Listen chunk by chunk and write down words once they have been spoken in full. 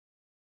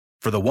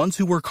For the ones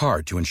who work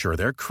hard to ensure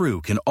their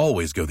crew can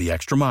always go the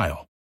extra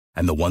mile,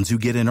 and the ones who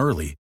get in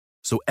early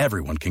so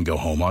everyone can go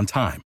home on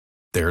time,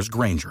 there's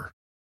Grainger,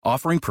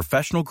 offering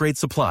professional-grade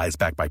supplies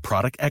backed by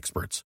product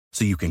experts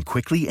so you can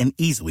quickly and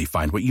easily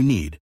find what you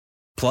need.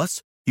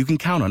 Plus, you can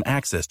count on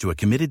access to a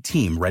committed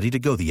team ready to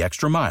go the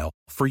extra mile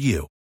for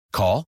you.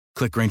 Call,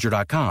 click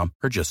Grainger.com,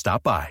 or just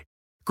stop by.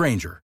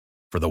 Grainger,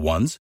 for the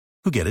ones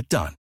who get it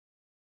done.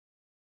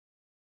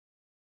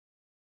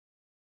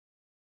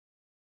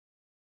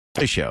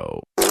 The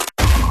show. And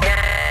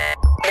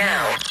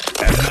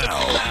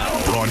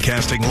now,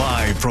 broadcasting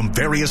live from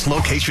various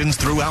locations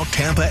throughout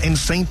Tampa and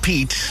St.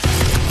 Pete,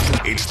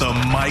 it's the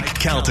Mike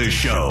Calta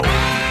Show.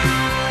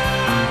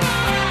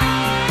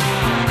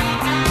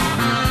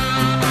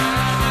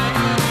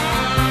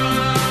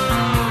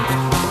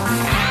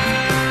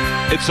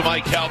 It's the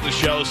Mike Calta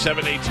Show,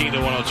 718 to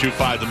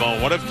 102.5 The Mo.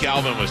 What if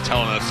Galvin was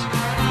telling us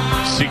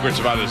secrets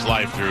about his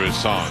life through his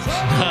songs?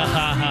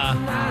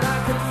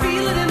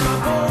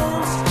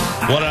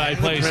 What did I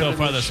play so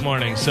far this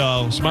morning?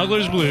 So,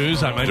 Smuggler's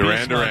Blues, I might be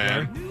a smuggler.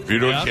 Duran, View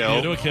to a Kill.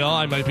 View to a Kill,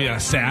 I might be an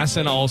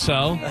assassin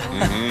also.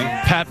 Mm-hmm.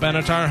 Pat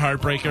Benatar,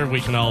 Heartbreaker,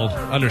 we can all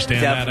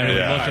understand Definitely.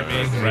 that. Look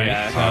at me, right?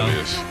 Yeah.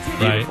 Obvious.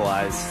 Beautiful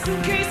Right.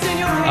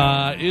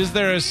 eyes. Is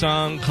there a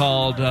song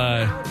called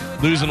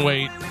Losing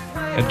Weight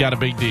and Got a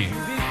Big D?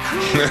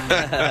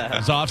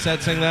 Does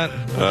Offset sing that?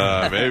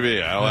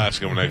 Maybe. I'll ask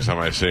him next time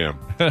I see him.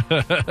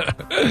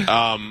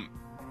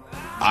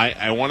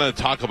 I want to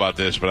talk about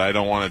this, but I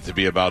don't want it to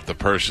be about the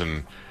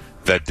person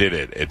that did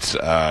it. It's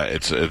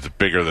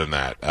bigger than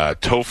that.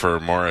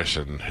 Topher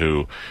Morrison,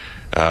 who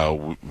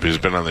has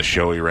been on the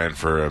show, he ran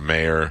for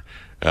mayor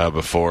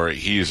before.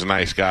 He's a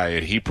nice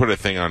guy. He put a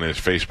thing on his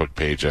Facebook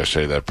page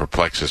yesterday that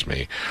perplexes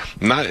me.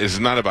 It's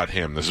not about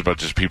him. This is about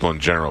just people in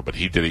general, but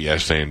he did it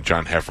yesterday, and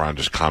John Heffron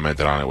just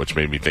commented on it, which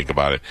made me think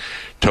about it.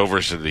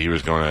 Topher said that he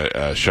was going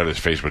to shut his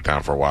Facebook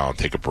down for a while and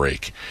take a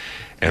break.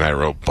 And I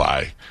wrote,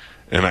 bye.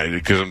 And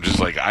because I'm just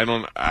like, I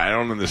don't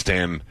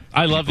understand.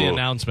 I love the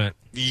announcement.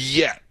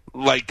 Yeah.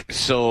 Like,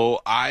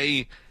 so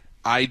I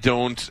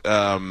don't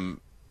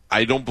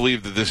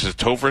believe that this is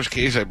Topher's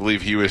case. I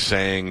believe he was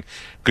saying,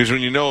 because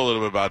when you know a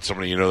little bit about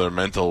somebody, you know their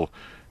mental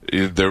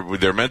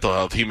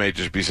health, he may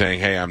just be saying,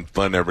 hey, I'm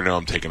letting everybody know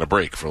I'm taking a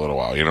break for a little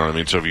while. You know what I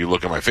mean? So if you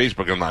look at my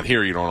Facebook, I'm not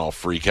here, you don't all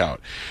freak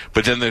out.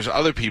 But then there's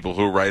other people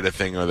who write a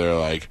thing where they're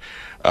like,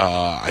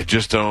 I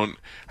just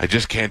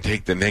can't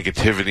take the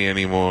negativity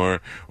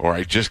anymore, or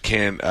I just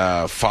can't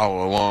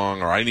follow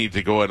along, or I need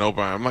to go and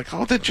open. I'm like,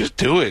 oh, then just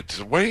do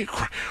it. Why you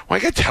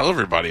gotta tell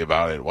everybody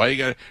about it? Why you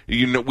gotta,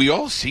 we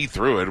all see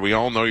through it. We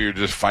all know you're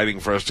just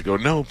fighting for us to go,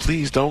 no,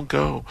 please don't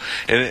go.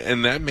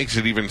 And that makes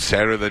it even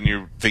sadder than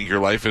you think your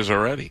life is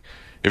already.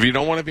 If you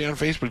don't want to be on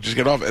Facebook, just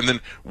get off. And then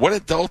what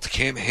adult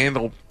can't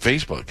handle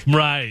Facebook?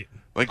 Right.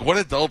 Like, what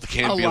adult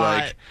can't be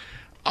like,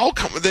 I'll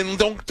come. Then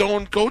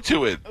don't go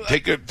to it.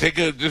 Take a.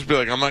 Just be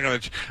like, I'm not gonna.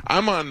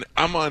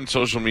 I'm on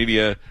social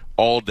media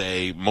all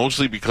day,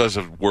 mostly because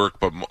of work,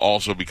 but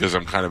also because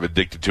I'm kind of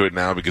addicted to it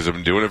now because I've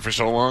been doing it for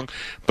so long.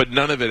 But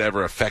none of it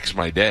ever affects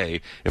my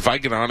day. If I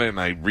get on it and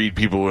I read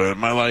people,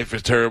 my life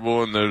is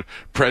terrible, and the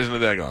president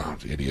of that, I go, oh,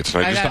 idiots,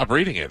 and I just stop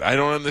reading it. I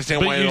don't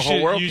understand why the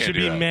whole world can't do that.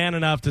 You should be man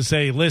enough to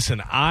say,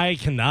 listen, I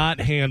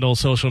cannot handle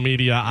social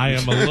media. I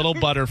am a little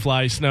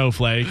butterfly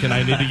snowflake, and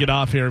I need to get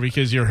off here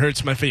because it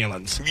hurts my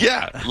feelings.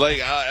 Yeah,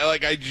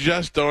 I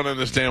just don't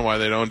understand why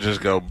they don't just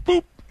go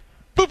boop.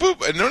 Boop,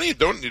 boop.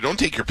 And you don't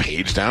take your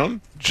page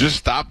down. Just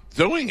stop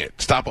doing it.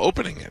 Stop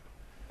opening it.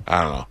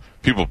 I don't know.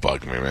 People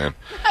bug me, man.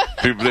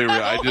 People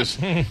bug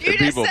me.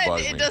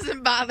 It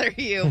doesn't bother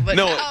you, but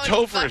no,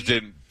 Topher's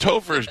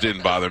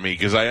didn't bother me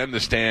because I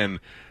understand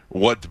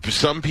what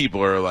some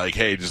people are like.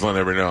 Hey, just let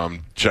everybody know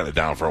I'm shutting it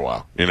down for a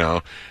while, you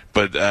know.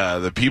 But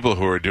the people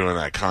who are doing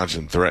that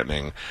constant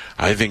threatening,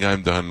 I think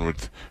I'm done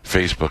with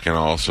Facebook and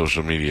all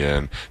social media,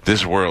 and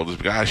this world is,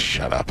 gosh,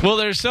 shut up. Well,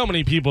 there's so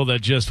many people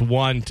that just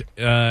want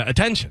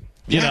attention.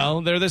 You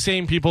know, they're the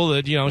same people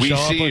that, show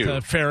up with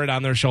a ferret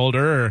on their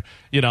shoulder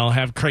or,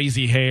 have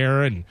crazy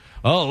hair and,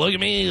 oh, look at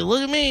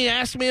me,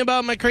 ask me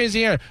about my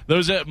crazy hair.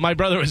 My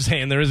brother was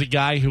saying there was a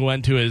guy who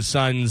went to his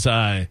son's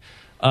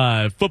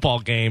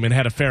football game and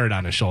had a ferret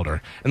on his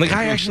shoulder. And the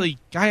guy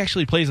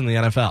actually plays in the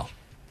NFL.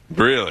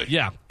 Really?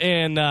 Yeah.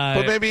 And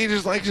but maybe he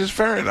just likes his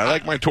ferret. I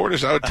like my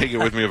tortoise. I would take it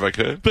with me if I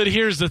could. But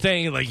here's the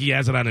thing, like he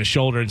has it on his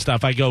shoulder and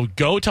stuff. I go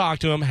talk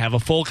to him, have a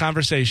full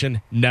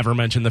conversation, never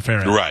mention the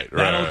ferret. Right.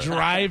 That'll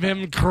drive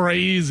him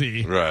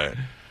crazy. Right.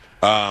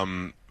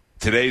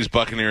 Today's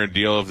Buccaneer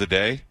deal of the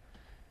day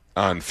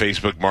on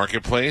Facebook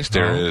Marketplace.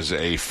 There is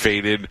a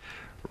faded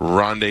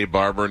Rondé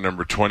Barber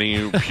number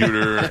 20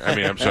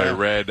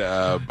 red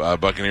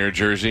Buccaneer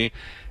jersey.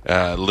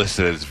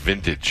 Listed as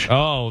vintage.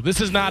 Oh,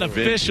 this is not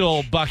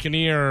official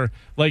Buccaneer,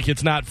 like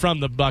it's not from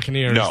the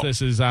Buccaneers. No.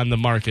 This is on the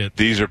market.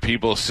 These are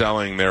people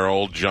selling their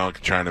old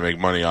junk, trying to make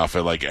money off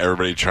it, like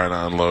everybody trying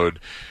to unload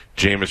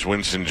Jameis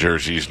Winston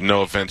jerseys.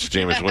 No offense to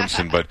Jameis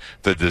Winston, but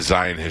the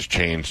design has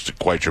changed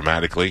quite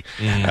dramatically.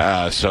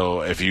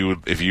 So if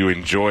you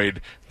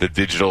enjoyed the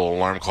digital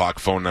alarm clock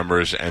phone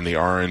numbers and the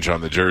orange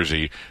on the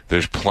jersey,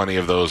 there's plenty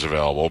of those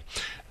available.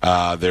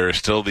 There is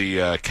still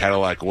the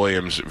Cadillac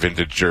Williams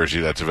vintage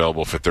jersey that's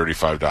available for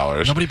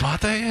 $35. Nobody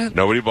bought that yet?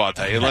 Nobody bought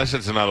that, unless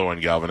it's another one,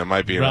 Galvin. It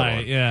might be another one.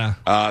 Right,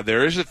 yeah.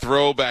 There is a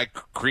throwback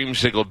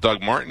creamsicle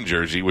Doug Martin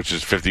jersey, which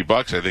is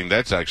 $50. I think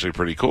that's actually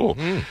pretty cool.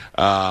 And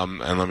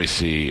let me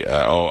see.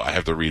 I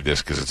have to read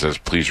this because it says,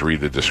 please read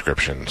the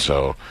description.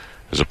 So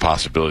there's a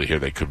possibility here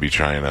they could be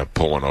trying to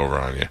pull one over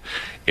on you.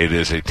 It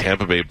is a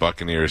Tampa Bay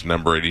Buccaneers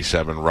number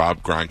 87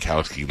 Rob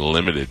Gronkowski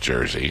limited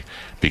jersey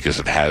because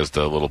it has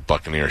the little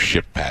Buccaneer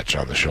ship patch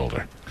on the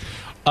shoulder.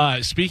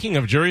 Speaking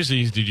of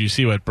jerseys, did you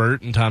see what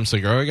Bert and Tom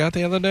Segura got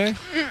the other day?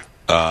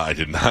 I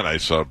did not. I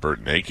saw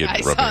Bert naked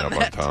rubbing up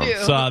on Tom. Too.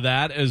 Saw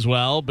that as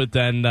well, but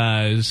then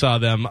saw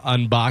them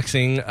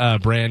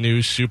unboxing brand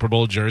new Super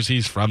Bowl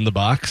jerseys from the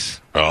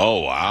Bucs. Oh,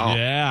 wow.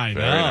 Yeah, I know.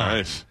 Very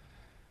nice.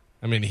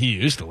 I mean, he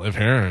used to live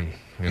here,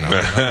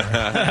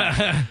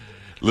 and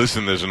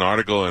Listen, there's an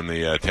article in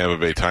the Tampa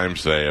Bay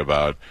Times today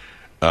about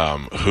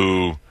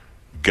who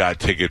got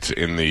tickets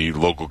in the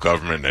local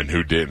government and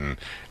who didn't,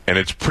 and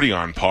it's pretty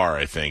on par.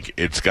 I think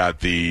it's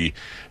got the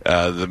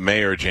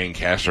mayor Jane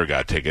Castor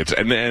got tickets,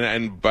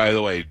 and by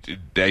the way,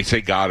 I say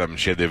got them.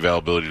 She had the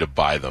availability to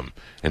buy them,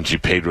 and she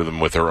paid with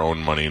them with her own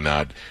money,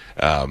 not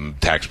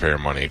taxpayer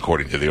money,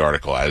 according to the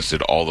article, as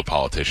did all the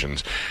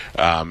politicians.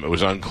 It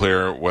was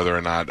unclear whether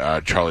or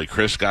not Charlie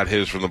Crist got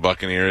his from the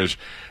Buccaneers,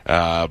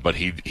 but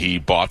he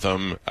bought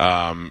them.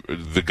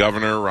 The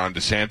governor, Ron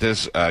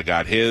DeSantis,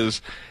 got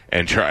his,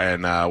 and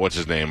what's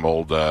his name,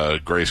 old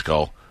Gray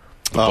Skull.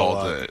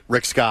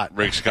 Rick Scott.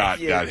 Rick Scott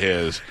got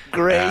his.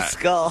 Gray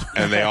Skull.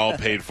 And they all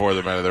paid for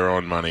them out of their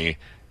own money,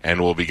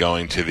 and will be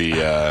going to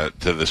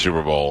the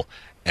Super Bowl.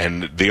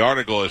 And the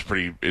article is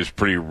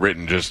pretty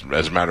written just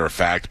as a matter of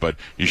fact, but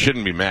you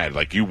shouldn't be mad.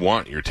 Like, you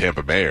want your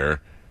Tampa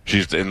Bayer.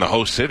 She's in the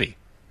host city.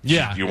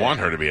 yeah, You want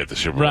her to be at the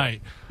Super Bowl. right.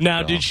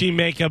 Now, did she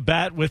make a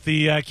bet with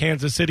the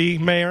Kansas City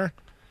mayor?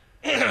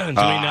 Do we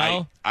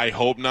know? I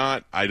hope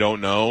not. I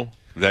don't know.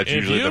 That's If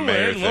usually you the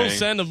mayor win, thing. we'll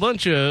send a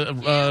bunch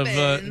of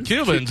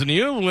Cubans, and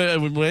you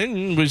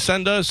win, we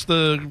send us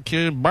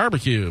the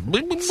barbecue.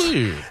 Blah, blah, blah.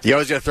 You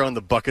always got to throw in the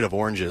bucket of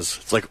oranges.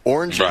 It's like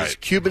oranges, Right.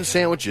 Cuban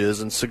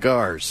sandwiches, and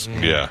cigars.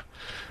 Yeah.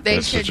 They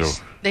That's should such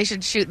a- they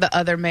should shoot the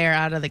other mayor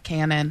out of the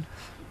cannon.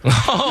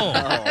 Oh,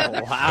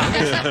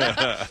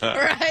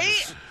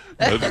 Right?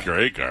 That's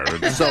great,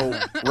 Garvin. So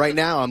right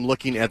now I'm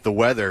looking at the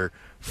weather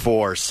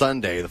for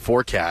Sunday, the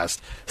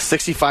forecast.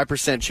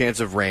 65% chance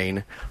of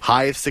rain,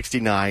 high of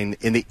 69.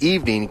 In the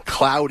evening,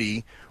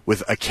 cloudy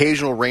with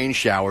occasional rain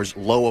showers,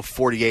 low of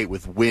 48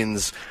 with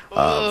winds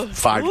of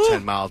 5 to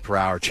 10 miles per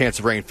hour. Chance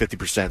of rain,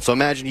 50%. So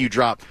imagine you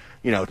drop,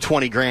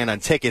 $20,000 on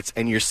tickets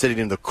and you're sitting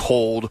in the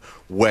cold,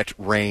 wet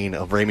rain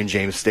of Raymond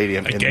James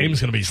Stadium. the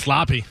game's going to be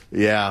sloppy.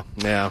 Yeah.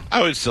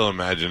 I would still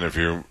imagine if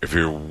you're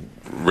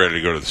ready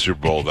to go to the Super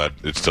Bowl that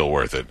it's still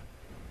worth it.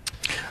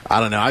 I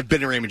don't know. I've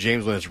been to Raymond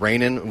James when it's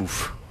raining.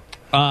 Oof.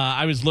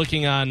 I was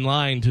looking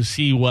online to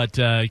see what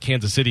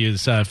Kansas City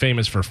is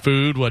famous for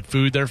food, what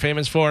food they're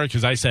famous for,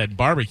 because I said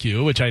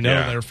barbecue, which I know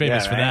Yeah. they're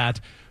famous for right. that,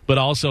 but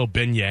also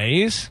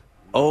beignets,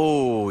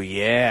 Oh,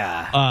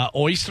 yeah.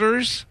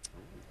 oysters.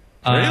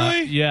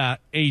 Really? Yeah,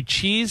 a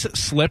cheese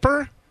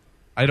slipper.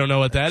 I don't know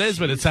what that is,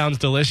 but it sounds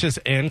delicious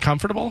and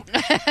comfortable.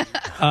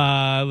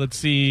 Let's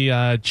see,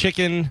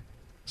 chicken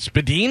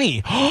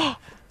spadini.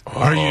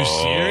 Are you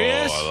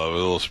serious? Oh, I love a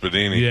little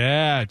spadini.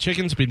 Yeah,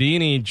 chicken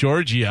spadini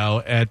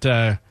Giorgio at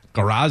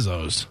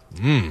Garazzo's.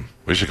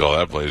 We should call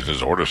that place and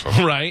just order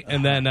something. Right,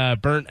 and then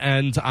burnt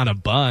ends on a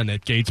bun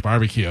at Gates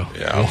Barbecue.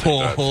 Yeah, I'll take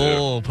that,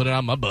 too. Put it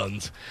on my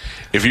buns.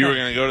 If you were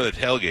going to go to the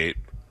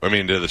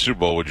to the Super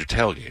Bowl, would you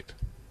tailgate?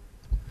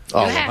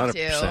 Oh, You have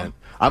 100%.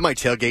 I might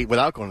tailgate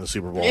without going to the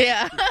Super Bowl.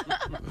 Yeah.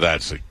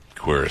 That's the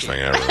queerest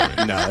thing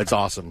ever. No, it's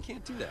awesome.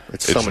 Can't do that.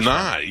 It's so It's much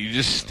not. You're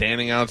just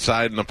standing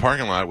outside in the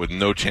parking lot with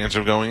no chance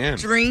of going in.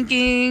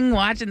 Drinking,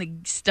 watching the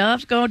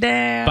stuff go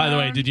down. By the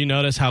way, did you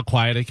notice how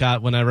quiet it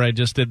got whenever I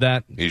just did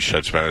that? You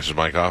shut Spanish's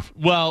mic off?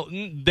 Well,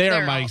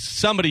 They're Mike. all-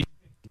 Somebody.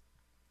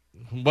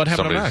 What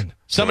happened to mine?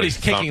 Somebody's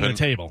kicking the thumping.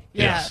 table.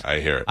 Yeah. Yes, I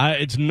hear it.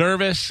 It's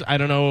nervous. I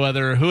don't know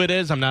who it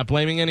is. I'm not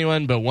blaming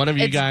anyone, but one of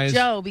you it's guys.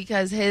 Joe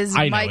because his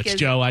I know mic it's is.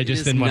 Joe. I just It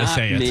is didn't want to not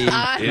say me. it.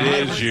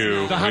 It is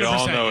you. It's We 100%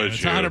 all know you. it's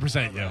It's you.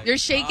 100% you. You're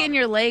shaking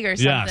your leg or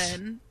Yes.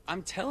 something.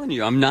 I'm telling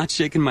you, I'm not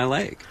shaking my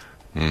leg.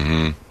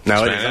 No,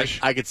 Spanish?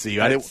 I could see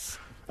you. I didn't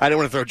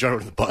want to throw Joe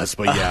under the bus,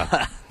 but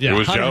yeah. Yeah, It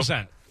was Joe?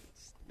 100%.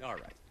 All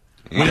right.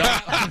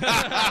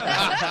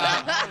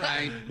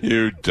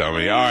 You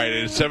dummy. All right,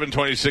 it's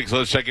 7:26.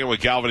 Let's check in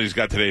with Galvin. He's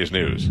got today's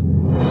news. And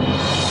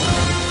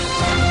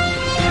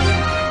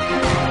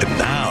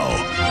now,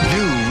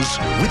 news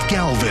with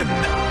Galvin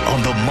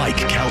on the Mike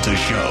Calta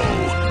Show.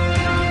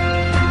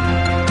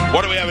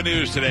 What do we have in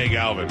news today,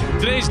 Galvin?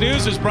 Today's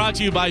news is brought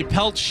to you by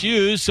Pelt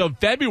Shoes. So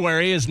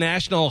February is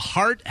National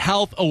Heart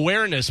Health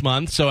Awareness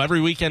Month. So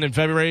every weekend in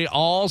February,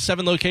 all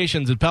 7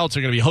 locations at Pelt's are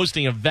going to be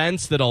hosting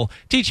events that'll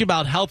teach you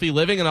about healthy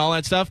living and all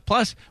that stuff.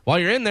 Plus, while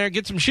you're in there,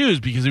 get some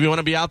shoes, because if you want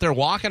to be out there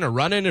walking or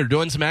running or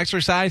doing some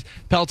exercise,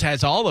 Pelt's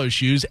has all those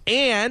shoes.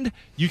 And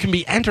you can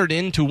be entered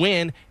in to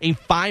win a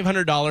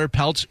 $500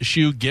 Pelt's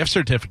shoe gift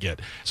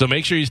certificate. So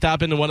make sure you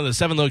stop into one of the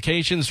 7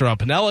 locations throughout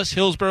Pinellas,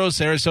 Hillsborough,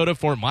 Sarasota,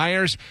 Fort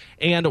Myers,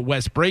 and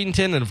West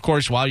Bradenton. And, of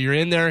course, while you're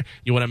in there,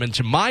 you want to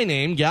mention my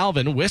name,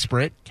 Galvin. Whisper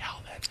it,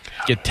 Galvin.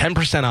 Get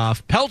 10%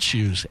 off Pelt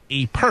Shoes,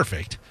 a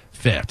perfect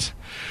fit.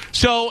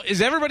 So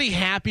is everybody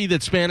happy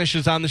that Spanish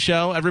is on the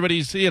show?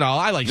 Everybody's,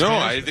 I like Spanish. No,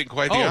 I think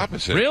quite the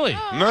opposite. Really?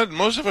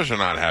 Most of us are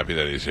not happy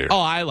that he's here. Oh,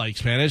 I like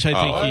Spanish. I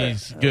think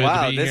he's good to be here.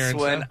 Wow, this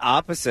went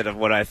opposite of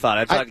what I thought.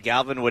 I thought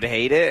Galvin would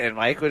hate it and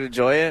Mike would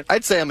enjoy it.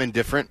 I'd say I'm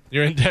indifferent.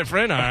 You're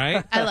indifferent? All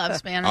right. I love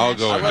Spanish. I'll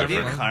go I love you,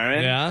 indifferent.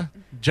 Carmen. Yeah.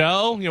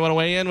 Joe, you want to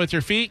weigh in with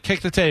your feet? Kick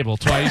the table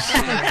twice.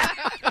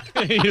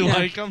 You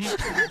like them? He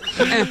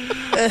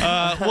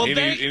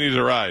needs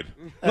a ride.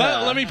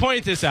 Well, let me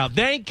point this out.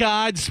 Thank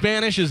God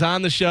Spanish is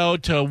on the show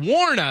to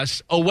warn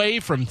us away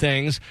from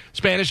things.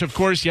 Spanish, of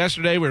course,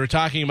 yesterday we were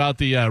talking about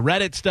the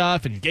Reddit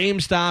stuff and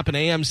GameStop and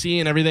AMC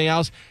and everything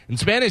else. And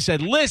Spanish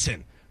said,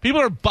 listen,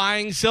 people are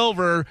buying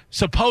silver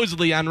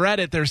supposedly on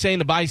Reddit. They're saying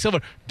to buy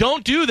silver.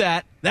 Don't do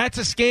that. That's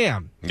a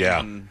scam.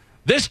 Yeah.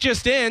 This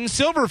just in,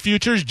 silver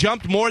futures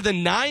jumped more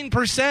than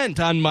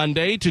 9% on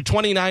Monday to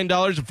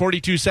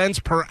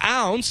 $29.42 per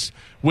ounce,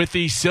 with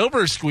the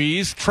silver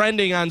squeeze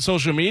trending on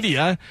social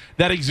media.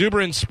 That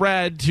exuberant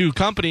spread to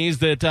companies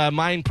that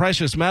mine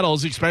precious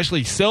metals,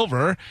 especially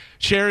silver.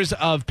 Shares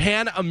of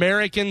Pan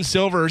American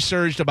Silver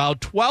surged about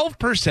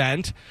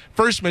 12%.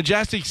 First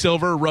Majestic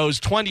Silver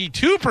rose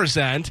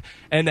 22%.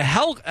 And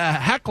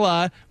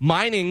Hecla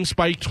Mining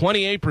spiked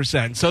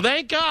 28%. So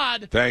thank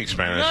God. Thanks,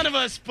 man. None of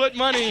us put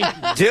money.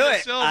 Do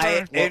it. Silver.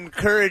 I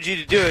encourage you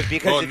to do it,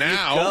 because if you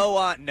go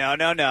on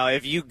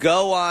if you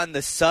go on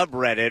the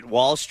subreddit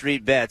Wall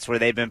Street Bets, where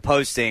they've been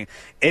posting,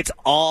 it's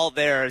all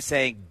there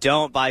saying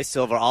don't buy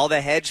silver. All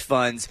the hedge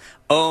funds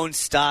own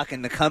stock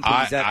in the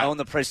companies that own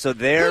the price, so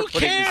they're who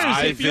putting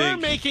cares if you're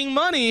making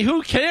money?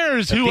 Who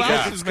cares who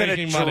else is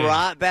making money?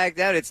 Drop back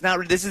down. It's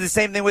not. This is the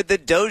same thing with the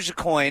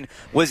Dogecoin.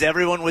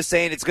 Everyone was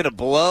saying it's going to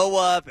blow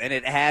up, and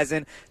it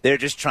hasn't. They're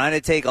just trying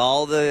to take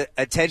all the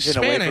attention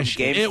away from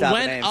GameStop. It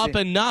went up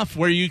enough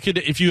where you could,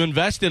 if you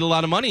invested a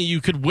lot of money, you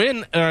could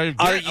win. Get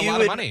a lot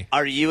of money.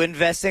 Are you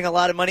investing a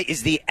lot of money?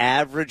 Is the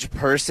average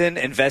person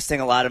investing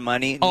a lot of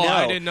money? Oh, no.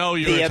 I didn't know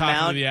you were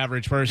talking to the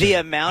average person. The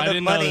amount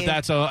of money. I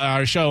didn't know that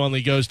our show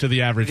only goes to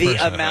the average person.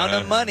 The amount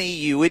of money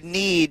you would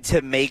need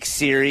to make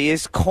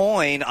serious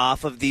coin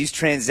off of these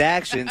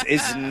transactions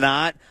is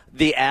not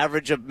the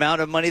average amount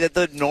of money that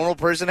the normal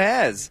person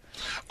has.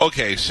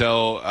 Okay,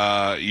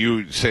 so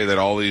you say that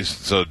all these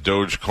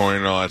Dogecoin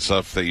and all that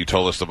stuff that you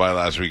told us to buy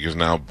last week is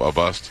now a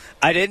bust?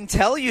 I didn't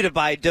tell you to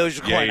buy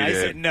Dogecoin. Yeah, you I did.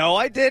 said no,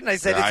 I didn't. I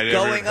said it's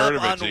going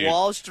up on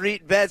Wall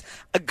Street Bets.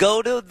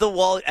 Go to the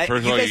Wall.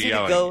 First of all,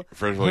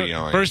 you're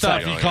yelling. First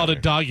off, you called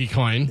it doggy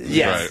coin.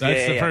 Yes, right.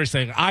 That's the first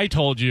thing. I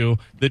told you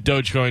that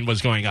Dogecoin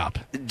was going up.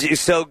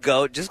 So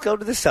just go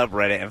to the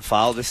subreddit and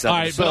follow the subreddit. All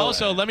right, but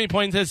also let me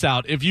point this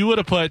out. If you would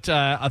have put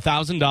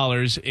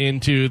 $1,000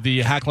 into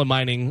the Hecla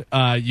Mining,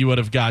 you would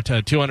have got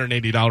a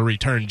 $280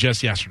 return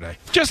just yesterday.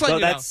 Just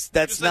like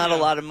that's not a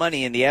lot of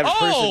money, and the average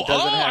person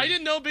doesn't have. I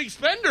didn't know, big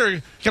spender.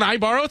 Can I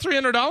borrow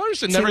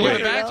 $300 and never give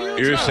it back to you?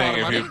 You're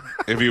saying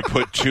if you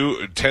put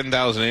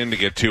 10,000 in to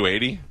get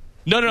 280?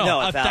 No,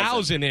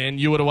 1,000 in,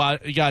 you would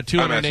have got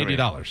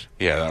 $280.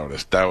 Yeah,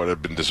 that would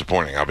have been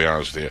disappointing. I'll be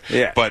honest with you.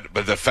 Yeah. But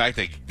the fact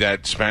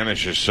that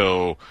Spanish is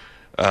so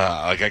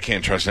I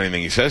can't trust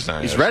anything he says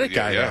now. He's Reddit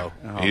guy though.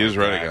 He is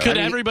Reddit guy. Could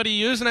everybody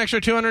use an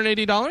extra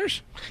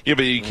 $280? Yeah,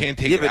 but you can't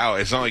take it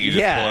out. It's not like you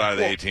just pull it out of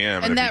the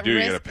ATM. And if you do,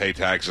 you got to pay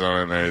taxes on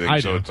it and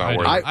everything. It's not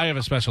worth it. I have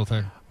a special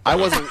thing. I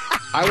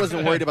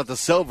wasn't worried about the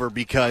silver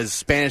because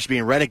Spanish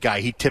being Reddit guy,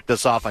 he tipped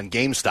us off on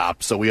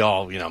GameStop, so we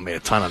all made a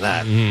ton of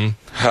that.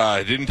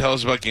 Mm-hmm. Didn't tell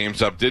us about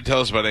GameStop. Did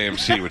tell us about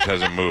AMC, which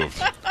hasn't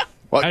moved.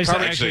 Well,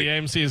 actually,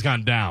 AMC has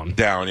gone down.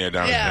 Down to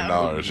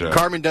 $10. Yeah.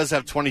 Carmen does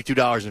have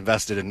 $22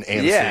 invested in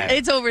AMC. Yeah.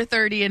 It's over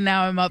 30, and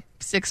now I'm up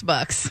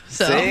 $6.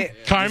 So, See?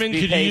 Carmen,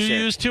 could patient. you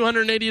use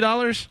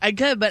 $280? I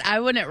could, but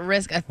I wouldn't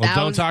risk 1,000. Well,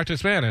 don't talk to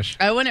Spanish.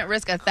 I wouldn't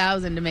risk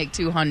 1,000 to make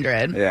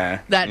 200.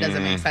 Yeah, that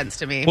doesn't make sense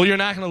to me. Well, you're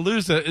not going to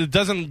lose it. It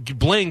doesn't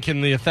blink,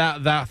 and the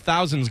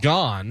thousand's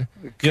gone.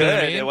 Good. You know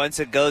what I mean? And once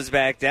it goes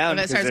back down, When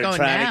it because starts they're going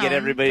trying to get down,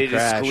 everybody to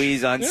crash.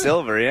 squeeze on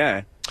silver.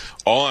 Yeah.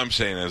 All I'm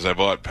saying is I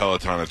bought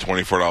Peloton at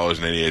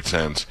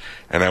 $24.88,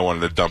 and I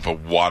wanted to dump a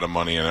wad of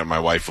money in it. My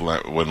wife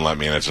wouldn't let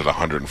me, and it's at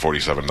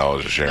 $147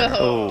 a share.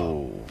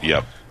 Oh.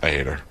 Yep, I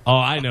hate her.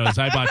 All I know is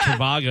I bought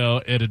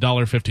Trivago at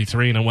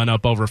 $1.53, and it went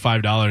up over $5.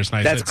 And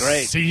I That's said,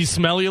 great. "See,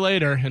 smell you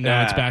later." And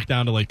now it's back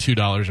down to like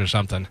 $2 or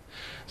something.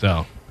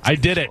 So I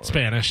did it,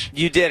 Spanish.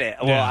 You did it.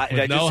 Well, Yeah, I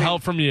with no just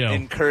help from you.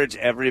 Encourage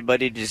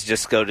everybody to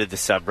just go to the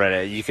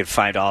subreddit. You can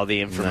find all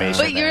the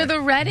information. But you're the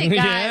Reddit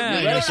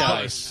guy. Yeah,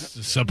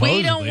 supposedly.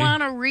 We don't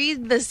want to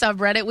read the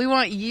subreddit. We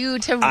want you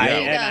to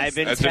read us.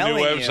 That's a new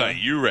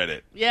website. You read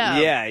it. Yeah.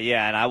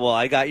 And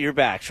I got your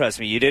back. Trust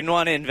me. You didn't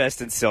want to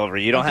invest in silver.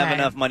 You don't have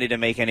enough money to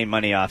make any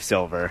money off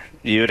silver.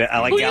 Like Who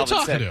are you Galvin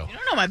talking said. to? You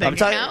don't know my bank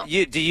account.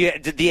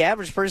 The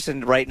average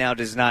person right now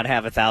does not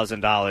have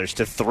 $1,000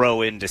 to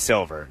throw into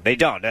silver. They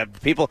don't.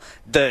 People,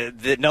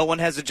 no one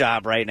has a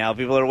job right now.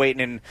 People are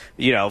waiting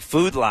in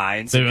food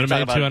lines. They would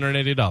have made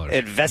 $280.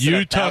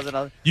 Invested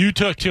 $1,000. You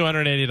took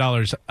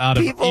 $280 out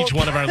of each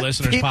one of our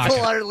listeners' pockets.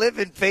 People are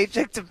living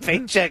paycheck to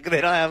paycheck.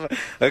 They don't have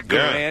a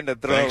grand to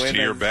throw Thanks in.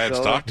 to your bad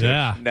stock tip.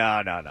 Yeah. No.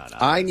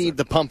 I need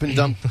the pump and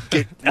dump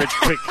get rich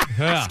quick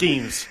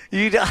schemes.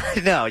 You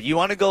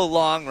want to go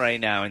long right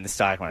now in the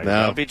stock market.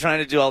 No. Don't be trying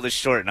to do all this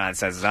short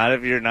nonsense. Not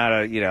if you're not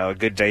a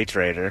good day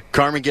trader.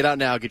 Carmen, get out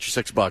now. Get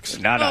your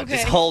 $6. No, Okay.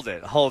 just hold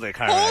it,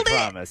 Carmen. Hold I it.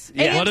 promise.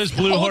 Yeah. What does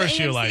Blue Hold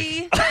Horseshoe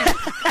AMC. like?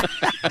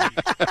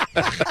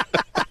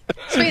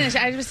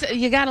 Spanish,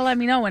 you got to let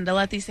me know when to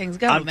let these things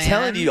go, I'm man.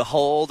 telling you,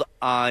 hold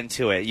on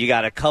to it. You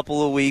got a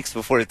couple of weeks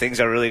before things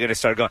are really going to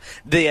start going.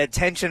 The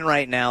attention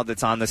right now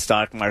that's on the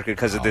stock market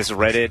because of this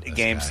Reddit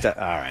game stuff.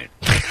 All right.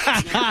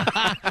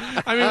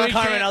 I mean,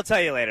 Carmen, I'll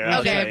tell you later.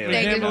 Okay, we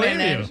thank can't you, believe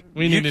Spanish. you.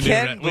 We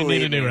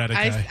need a new Reddit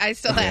guy. I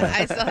still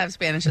have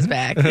Spanish's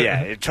back.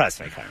 Yeah, trust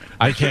me, Carmen.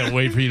 I can't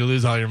wait for you to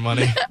lose all your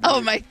money. Oh,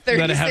 my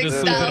Then I have to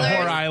sleep at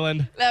Whore $36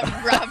 Island.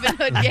 that Robin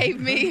Hood gave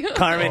me.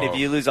 Carmen, if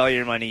you lose all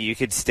your money, you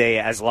could stay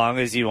as long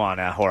as you want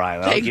at Whore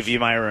Island. I'll Thanks. give you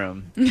my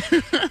room.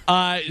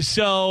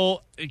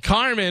 So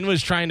Carmen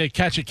was trying to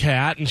catch a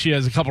cat, and she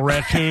has a couple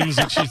raccoons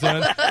that she's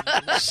doing.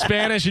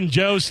 Spanish and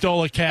Joe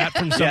stole a cat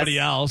from somebody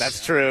else.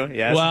 That's true,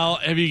 yes. Well,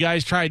 have you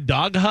guys tried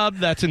Dog Hub?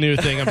 That's a new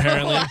thing,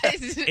 apparently.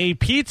 What? A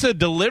pizza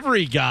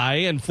delivery guy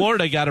in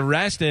Florida got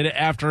arrested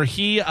after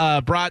he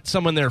brought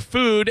someone their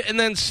food and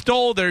then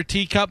stole their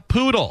teacup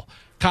poodle.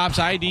 Cops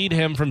ID'd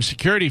him from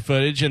security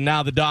footage, and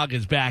now the dog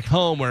is back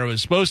home where it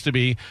was supposed to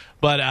be.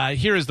 But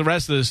here is the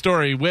rest of the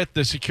story with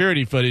the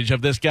security footage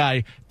of this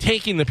guy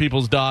taking the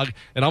people's dog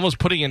and almost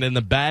putting it in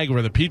the bag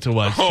where the pizza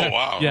was. Oh,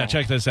 wow. Yeah,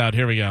 check this out.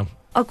 Here we go.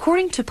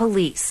 According to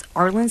police,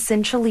 Arlen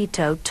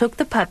Cincholito took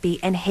the puppy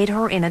and hid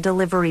her in a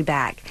delivery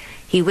bag.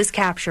 He was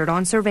captured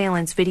on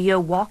surveillance video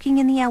walking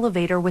in the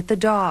elevator with the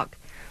dog.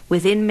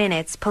 Within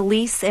minutes,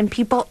 police and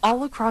people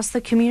all across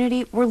the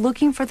community were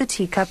looking for the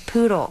teacup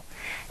poodle,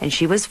 and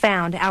she was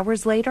found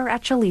hours later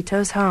at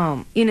Cholito's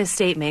home. In a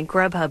statement,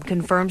 Grubhub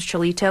confirms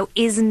Cholito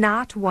is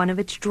not one of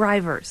its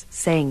drivers,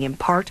 saying in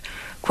part,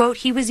 quote,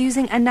 he was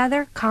using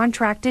another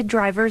contracted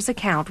driver's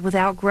account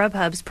without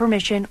Grubhub's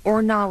permission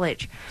or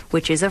knowledge,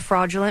 which is a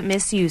fraudulent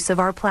misuse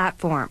of our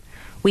platform.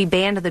 We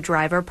banned the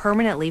driver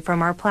permanently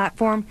from our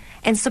platform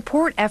and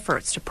support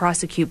efforts to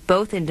prosecute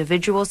both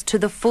individuals to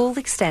the full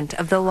extent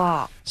of the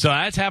law. So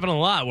that's happened a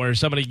lot where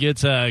somebody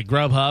gets a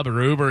Grubhub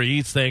or Uber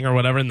Eats thing or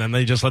whatever, and then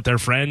they just let their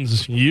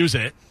friends use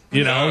it,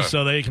 you know,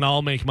 so they can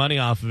all make money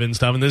off of it and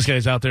stuff. And this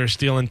guy's out there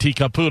stealing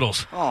teacup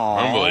poodles.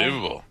 Aww.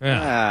 Unbelievable.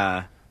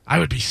 Yeah. I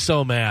would be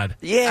so mad.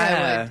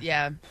 Yeah. I would,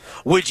 yeah.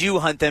 Would you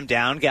hunt them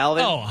down,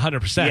 Galvin? Oh,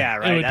 100%. Yeah,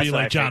 right. It would That's be what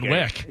like I John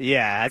figured. Wick.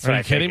 Yeah, that's Are what you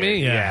I kidding figured.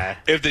 me? Yeah.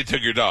 If they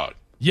took your dog.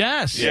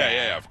 Yes.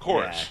 Yeah, of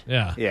course.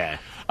 Yeah.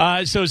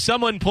 Yeah. So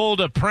someone pulled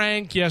a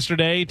prank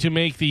yesterday to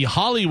make the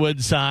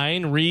Hollywood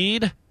sign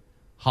read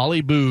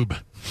Holly Boob.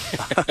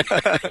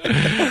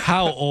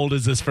 How old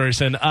is this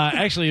person?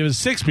 Actually, it was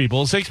 6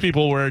 people. 6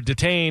 people were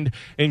detained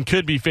and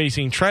could be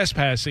facing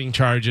trespassing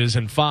charges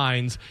and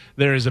fines.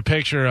 There is a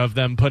picture of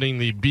them putting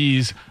the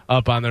B's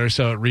up on there,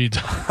 so it reads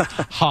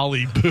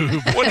Holly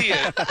Boob. What do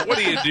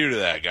you do to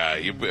that guy?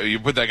 You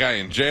put that guy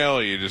in jail,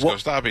 or you just go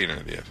stop being an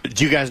idiot?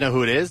 Do you guys know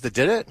who it is that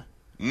did it?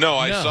 No,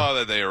 I saw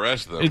that they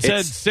arrested them. It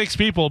said 6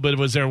 people, but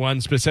was there one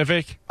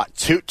specific?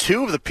 Two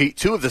of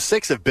the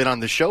 6 have been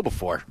on the show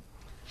before.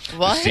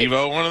 What?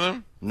 Steve-O, one of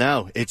them?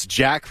 No, it's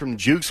Jack from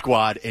Juke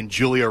Squad and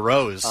Julia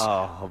Rose,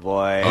 Oh,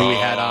 boy. who we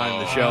had on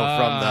the show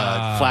from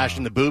the Flash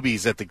and the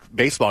Boobies at the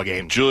baseball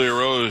game. Julia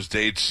Rose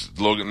dates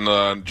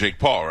Jake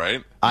Paul,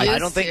 right? I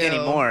don't think Used to.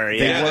 anymore.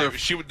 Yeah,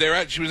 she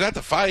was at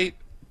the fight.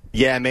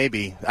 Yeah,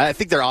 maybe. I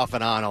think they're off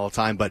and on all the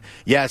time, but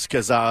yes,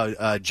 because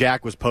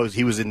Jack was posed.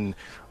 He was in.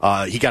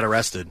 He got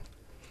arrested.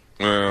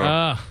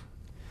 That's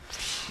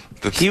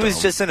He was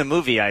dumb. just in a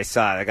movie I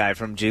saw, the guy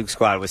from Juke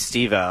Squad with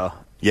Steve-O.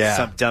 Yeah.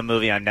 Some dumb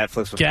movie on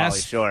Netflix with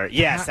Pauly Shore.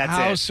 Yes, that's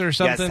House it. or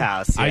something? Guest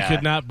House, yeah. I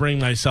could not bring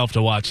myself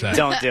to watch that.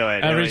 Don't do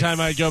it. Every It time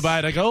I was- go by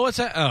it, I go, oh, what's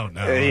that? Oh,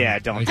 no. Yeah,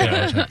 don't do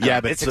it. Yeah,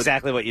 but It's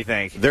exactly what you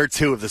think. They're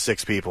 2 of the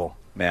 6 people.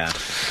 Yeah.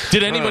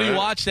 Did anybody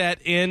watch that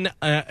in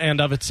and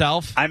of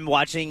itself? I'm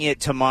watching it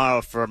tomorrow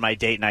for my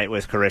date night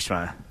with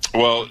Karishma.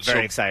 Well, Very so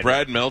excited.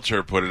 Brad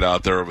Meltzer put it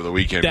out there over the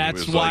weekend.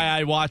 That's why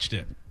I watched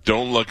it.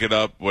 Don't look it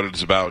up, what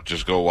it's about.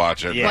 Just go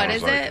watch it. Yeah. What And I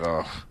was is like, it?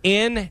 oh.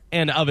 In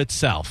and of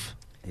itself.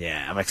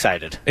 Yeah, I'm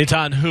excited. It's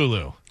on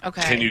Hulu.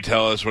 Okay. Can you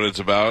tell us what it's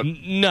about?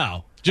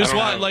 No. Just I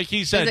don't watch, know. like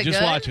he said, Is it just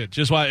good? watch it.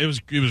 Just watch it.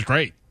 It was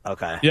great.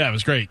 Okay. Yeah, it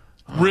was great.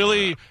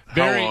 Really,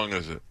 very. How long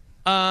is it?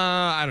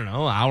 I don't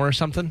know, an hour or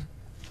something.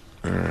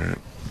 All right.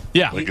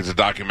 Yeah. Like it's a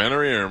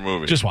documentary or a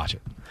movie? Just watch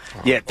it.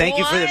 Yeah, thank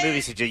you for the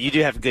movie suggestion. You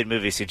do have good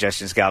movie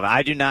suggestions, Galvin.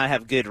 I do not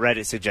have good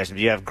Reddit suggestions,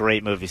 but you have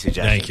great movie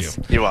suggestions.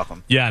 Thank you. You're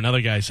welcome. Yeah,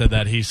 another guy said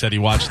that. He said he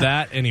watched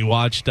that, and he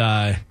watched,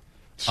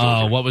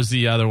 what was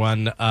the other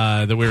one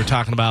that we were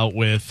talking about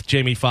with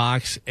Jamie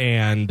Foxx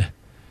and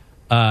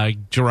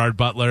Gerard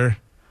Butler?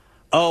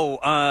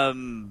 Oh,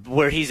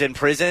 where he's in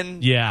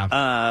prison?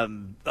 Yeah.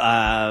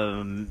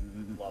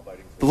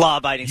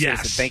 Law-abiding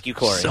citizen. Thank you,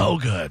 Corey. So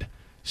good.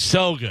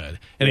 So good.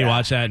 And he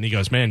watched that and he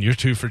goes, man, you're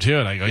 2 for 2.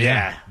 And I go,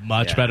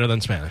 much better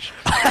than Spanish.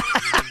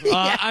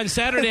 On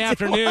Saturday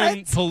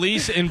afternoon,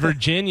 police in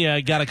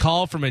Virginia got a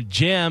call from a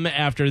gym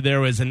after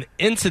there was an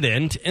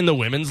incident in the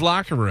women's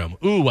locker room.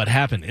 Ooh, what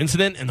happened?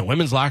 Incident in the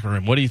women's locker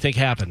room. What do you think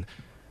happened?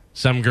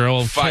 Some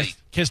girl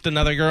kissed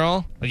another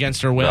girl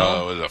against her will?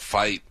 No, it was a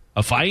fight.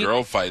 A fight? A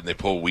girl fight, and they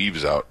pull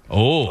weaves out.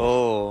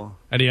 Oh.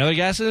 Any other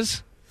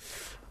guesses?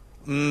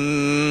 By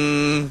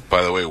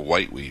the way,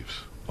 white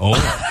weaves. Oh.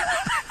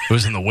 It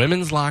was in the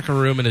women's locker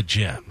room in a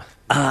gym.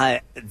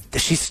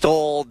 She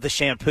stole the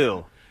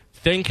shampoo.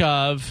 Think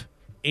of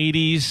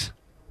 80s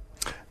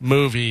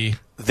movie.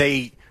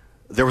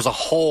 There was a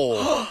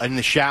hole in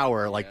the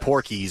shower like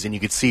Porky's, and you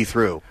could see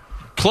through.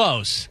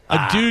 Close.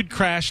 A dude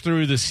crashed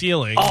through the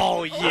ceiling.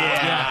 Oh, yeah.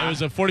 Yeah, it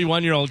was a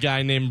 41-year-old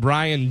guy named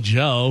Brian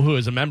Joe, who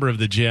is a member of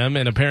the gym,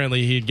 and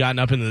apparently he'd gotten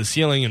up into the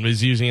ceiling and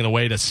was using it a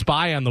way to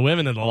spy on the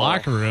women in the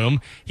locker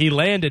room. He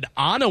landed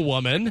on a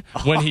woman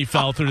when he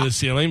fell through the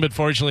ceiling, but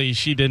fortunately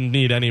she didn't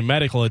need any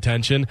medical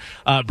attention.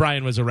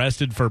 Brian was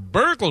arrested for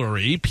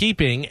burglary,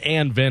 peeping,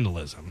 and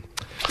vandalism.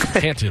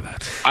 Can't do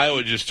that. I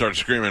would just start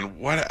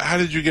screaming, "What? How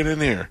did you get in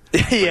here?"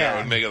 Yeah. I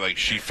would make it like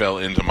she fell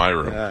into my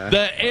room.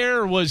 The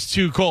air was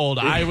too cold.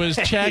 I was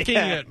checking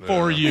it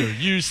for you.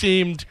 You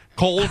seemed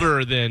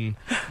colder than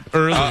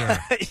earlier.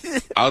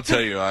 I'll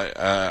tell you,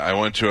 I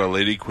went to a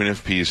Lady Queen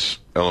of Peace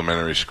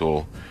elementary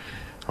school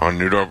on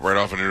right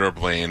off of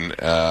Newdorp Lane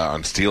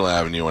on Steele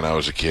Avenue when I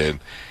was a kid,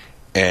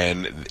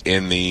 and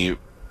in the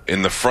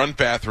front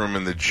bathroom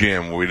in the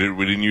gym we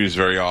didn't use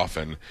very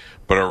often.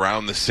 But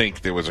around the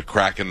sink, there was a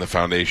crack in the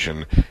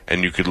foundation,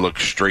 and you could look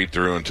straight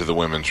through into the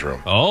women's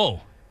room.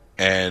 Oh.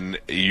 And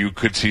you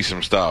could see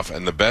some stuff.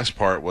 And the best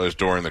part was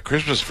during the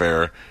Christmas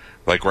fair,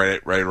 like right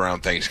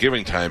around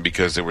Thanksgiving time,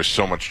 because there was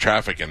so much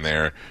traffic in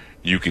there,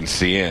 you can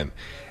see in.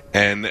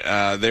 And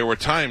there were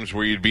times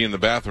where you'd be in the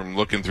bathroom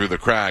looking through the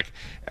crack,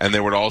 and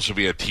there would also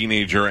be a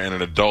teenager and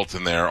an adult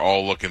in there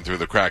all looking through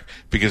the crack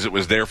because it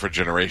was there for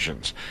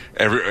generations.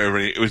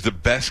 Everybody, it was the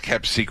best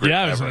kept secret ever.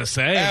 Yeah, I was going to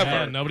say.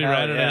 Ever. Nobody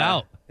ratted it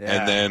out. Yeah.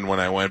 And then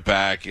when I went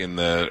back in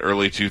the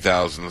early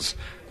 2000s,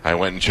 I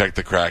went and checked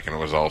the crack, and it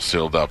was all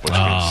sealed up, which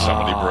means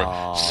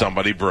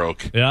somebody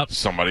broke. Yep.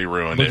 Somebody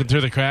ruined Looking it.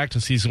 through the crack to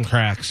see some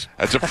cracks.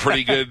 That's a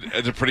pretty good.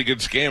 It's a pretty good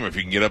scam if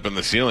you can get up in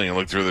the ceiling and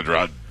look through the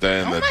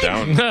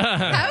down.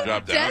 How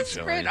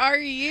desperate are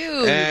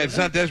you? It's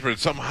not desperate.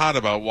 It's something hot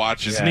about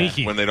watching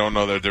Sneaky when they don't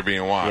know that they're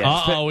being watched.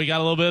 Uh-oh, we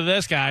got a little bit of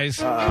this,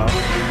 guys. And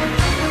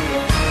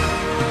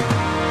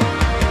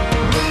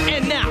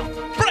now,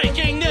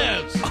 breaking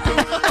news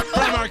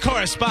from our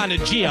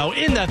correspondent, Gio,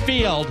 in the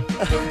field.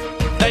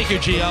 Thank you,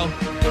 Gio.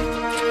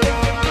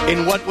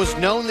 In what was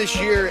known this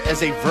year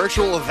as a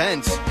virtual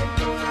event,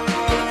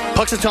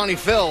 Puxatawny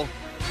Phil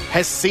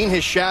has seen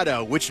his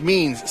shadow, which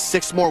means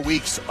 6 more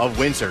weeks of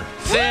winter.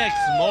 6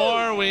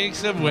 more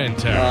weeks of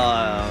winter.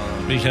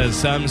 Because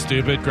some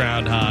stupid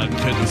groundhog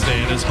couldn't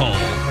stay in his hole.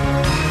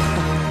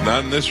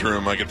 Not in this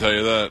room, I can tell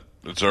you that.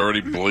 It's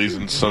already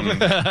blazing sun.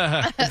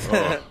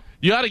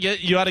 You ought to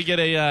get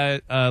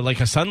a like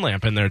a sun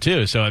lamp in there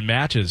too, so it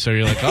matches. So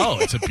you're like, oh,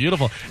 it's a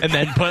beautiful. And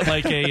then put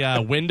like a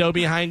window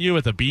behind you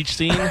with a beach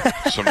scene,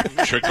 some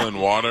trickling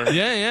water.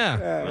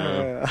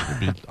 Yeah. I'd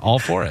be all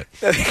for it.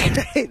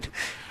 Great.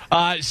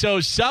 So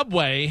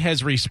Subway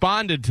has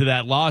responded to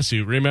that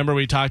lawsuit. Remember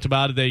we talked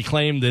about it? They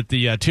claimed that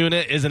the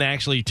tuna isn't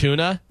actually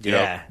tuna.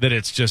 Yeah. That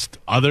it's just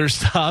other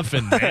stuff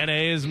and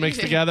mayonnaise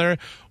mixed together.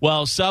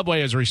 Well,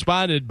 Subway has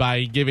responded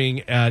by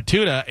giving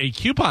tuna a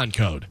coupon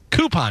code.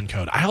 Coupon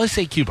code. I always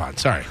say coupon.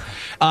 Sorry.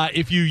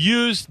 If you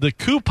use the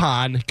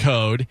coupon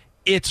code,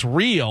 It's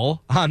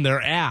Real on their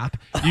app,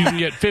 you can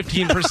get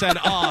 15%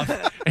 off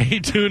a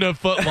tuna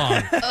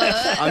footlong.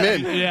 I'm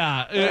in.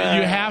 Yeah,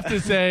 you have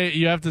to say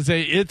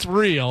It's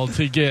Real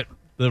to get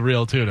the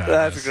real tuna.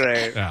 That's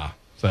great. Yeah.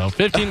 So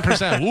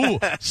 15%. Ooh,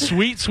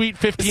 sweet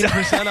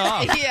 15%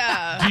 off.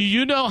 Yeah. Do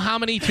you know how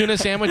many tuna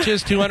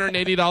sandwiches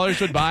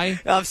 $280 would buy?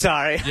 I'm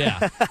sorry.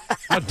 Yeah.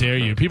 How dare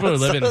you? People are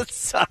living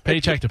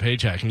paycheck to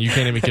paycheck, and you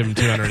can't even give them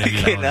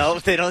 $280. No,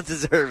 they don't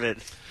deserve it.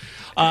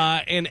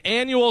 An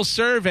annual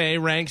survey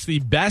ranks the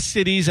best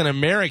cities in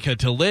America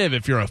to live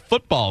if you're a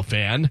football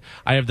fan.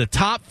 I have the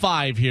top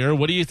 5 here.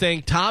 What do you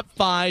think? Top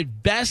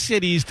 5 best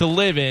cities to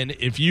live in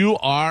if you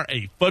are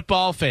a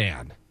football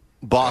fan.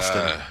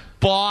 Boston.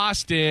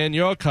 Boston,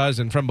 your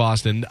cousin from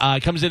Boston,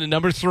 comes in at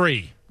number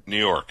 3. New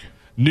York.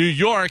 New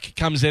York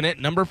comes in at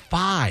number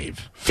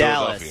 5.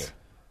 Dallas.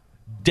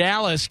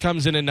 Dallas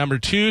comes in at number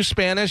 2.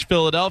 Spanish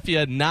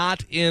Philadelphia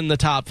not in the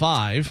top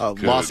 5.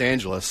 Los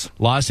Angeles.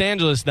 Los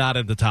Angeles not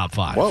in the top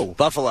 5. Whoa.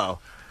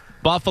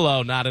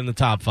 Buffalo not in the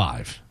top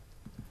 5.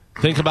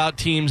 Think about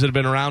teams that have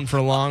been around for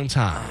a long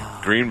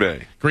time. Green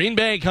Bay. Green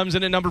Bay comes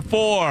in at number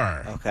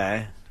 4.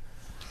 Okay.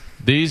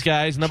 These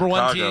guys, number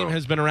Chicago. 1 team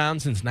has been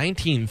around since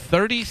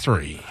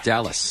 1933.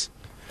 Dallas.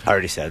 I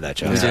already said that,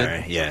 Joe.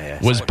 Sorry.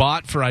 Yeah. Was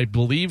bought for, I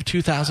believe,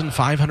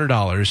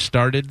 $2,500.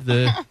 Started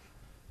the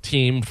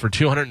team for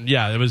 $200.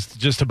 Yeah, it was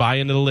just to buy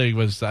into the league.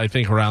 Was I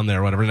think around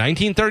there, whatever.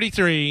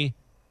 1933.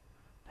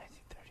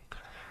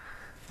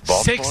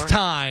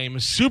 6-time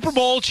Super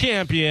Bowl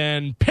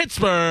champion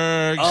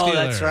Pittsburgh Steelers. Oh,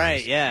 that's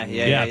right.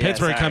 Yeah.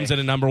 Pittsburgh comes in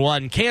at number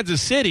 1.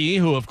 Kansas City,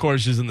 who of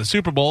course is in the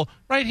Super Bowl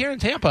right here in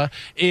Tampa,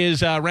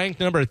 is ranked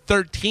number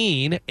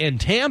 13,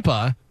 and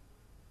Tampa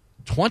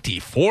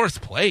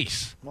 24th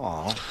place.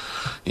 Aw.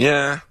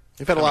 Yeah.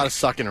 We've had a lot of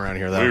sucking around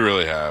here, though. We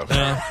really have.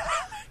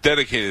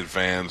 Dedicated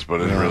fans,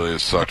 but it really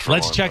has sucked for a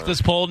long Let's check time.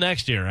 this poll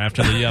next year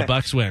after the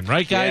Bucks win.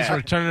 Right, guys? Yeah.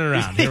 We're turning it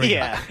around. Here we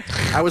go.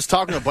 I was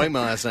talking to a buddy of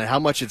mine last night how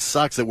much it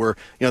sucks that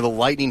the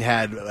Lightning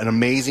had an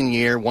amazing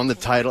year, won the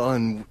title,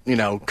 and,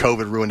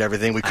 COVID ruined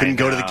everything. We couldn't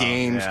go to the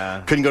games,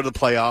 couldn't go to the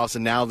playoffs,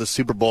 and now the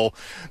Super Bowl,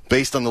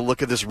 based on the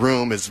look of this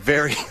room, is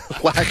very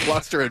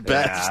lackluster at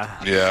best.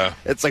 Yeah.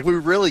 It's like we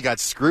really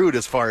got screwed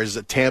as far as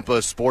a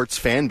Tampa sports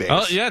fan base.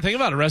 Oh, yeah, think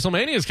about it.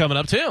 WrestleMania is coming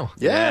up, too.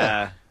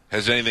 Yeah.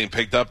 Has anything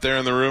picked up there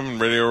in the room in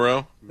Radio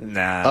Row?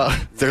 Nah.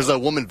 There's a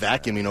woman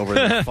vacuuming over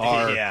there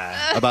far,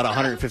 about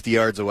 150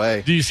 yards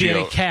away. Do you see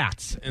any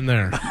cats in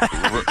there?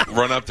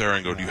 Run up there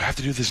and go, do you have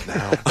to do this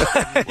now?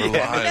 We're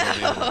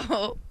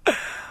live.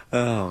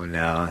 Oh,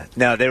 no.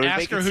 No, they were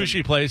Ask her who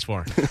she plays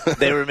for.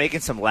 They were making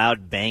some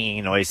loud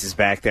banging noises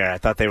back there. I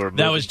thought they were moving.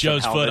 That was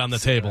Joe's foot on the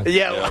table.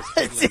 Yeah,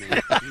 it was.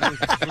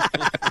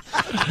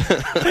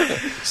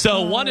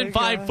 So 1 in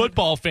 5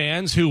 football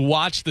fans who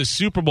watched the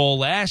Super Bowl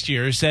last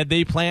year said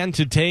they plan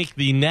to take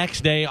the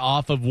next day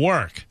off of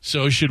work.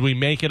 So should we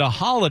make it a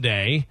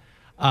holiday?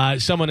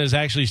 Someone has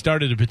actually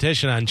started a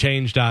petition on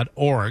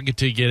change.org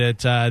to get it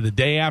the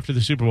day after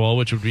the Super Bowl,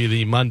 which would be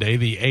the Monday,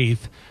 the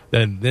 8th,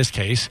 in this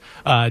case,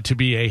 to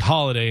be a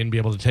holiday and be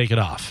able to take it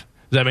off.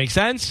 Does that make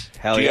sense?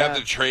 Hell do you yeah. have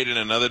to trade in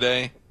another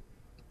day?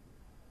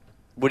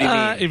 What do you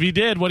mean? If you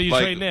did, what are you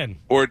trading in?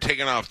 Or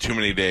taking off too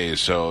many days,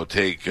 so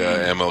take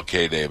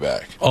MLK Day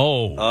back.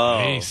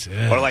 Oh.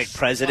 Jesus. Or like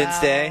President's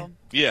Day?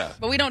 Yeah.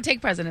 But we don't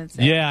take President's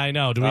Day. Yeah, I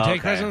know. Do we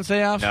take President's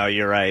Day off? No,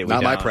 you're right.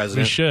 Not my don't.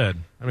 president. We should.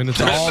 I mean, it's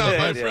That's all not the my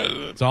presidents.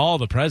 president. It's all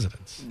the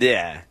presidents.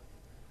 Yeah.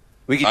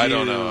 We could do I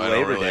don't know. I don't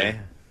Labor really. Day.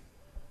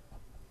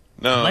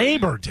 No.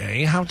 Labor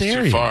Day? How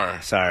dare Too you?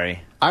 far.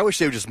 Sorry. I wish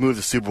they would just move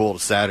the Super Bowl to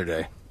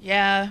Saturday.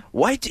 Yeah.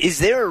 Why is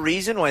there a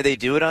reason why they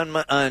do it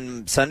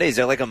on Sunday? Is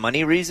there like a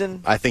money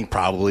reason? I think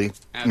probably.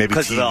 Maybe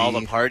Because of TV. all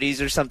the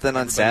parties or something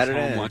on Everybody's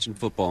Saturday? home watching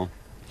football.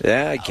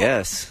 Yeah, I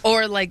guess.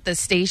 Or like the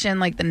station,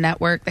 like the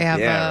network, they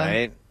have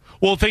Right?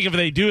 Well, think if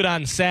they do it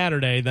on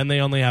Saturday, then they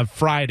only have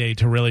Friday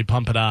to really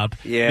pump it up.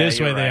 Yeah, this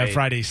way you're they have right.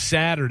 Friday,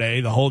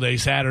 Saturday, the whole day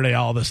Saturday,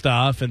 all the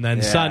stuff, and then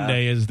Yeah.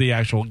 Sunday is the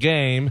actual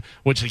game,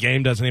 which the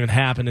game doesn't even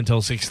happen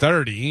until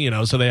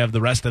 6:30. So they have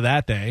the rest of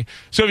that day.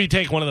 So if you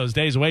take one of those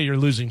days away, you're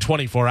losing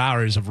 24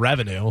 hours of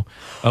revenue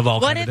of all.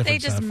 What kind of if they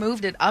different just stuff.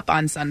 moved it up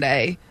on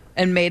Sunday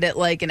and made it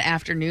like an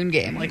afternoon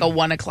game, like a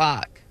 1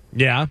 o'clock?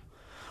 Yeah.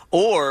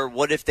 Or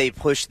what if they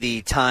push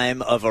the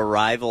time of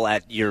arrival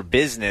at your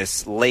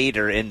business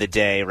later in the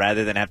day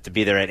rather than have to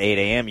be there at 8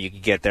 a.m.? You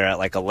could get there at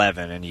like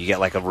 11 and you get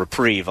like a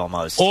reprieve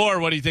almost. Or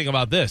what do you think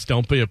about this?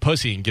 Don't be a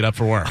pussy and get up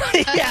for work.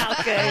 Yeah,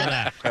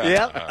 okay.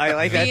 Yep, I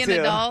like that Be an too.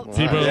 adult.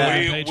 People are Yeah.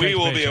 living paycheck We to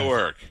will be at paycheck.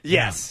 work.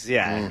 Yes,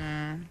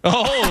 yeah.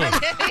 Oh, I'm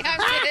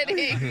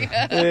kidding.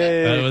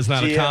 that was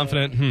not a Gio.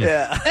 confident.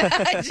 Yeah.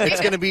 It's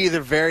going to be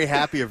either very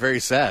happy or very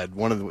sad.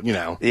 One of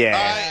the,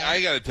 Yeah.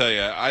 I got to tell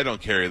you, I don't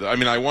care. I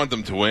mean, I want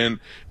them to win,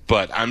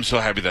 but I'm so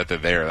happy that they're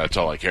there. That's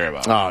all I care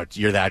about. Oh,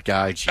 you're that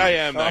guy. Gee. I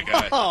am that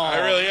guy. Oh,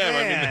 I really am.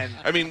 man.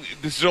 I mean,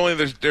 this is only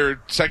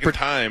their second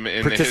time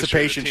in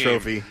participation the history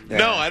of the trophy. team.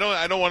 No,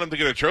 I don't want them to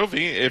get a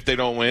trophy if they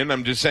don't win.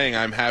 I'm just saying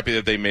I'm happy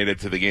that they made it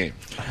to the game.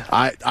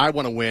 I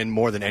want to win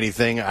more than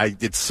anything.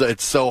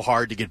 It's so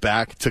hard to get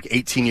back. It took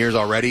 18 years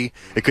already.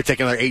 It could take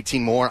another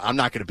 18 more. I'm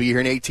not going to be here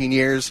in 18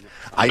 years.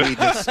 I need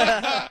this.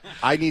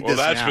 I need Well,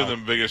 this that's now. been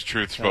the biggest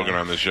truth spoken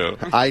on this show.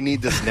 I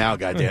need this now.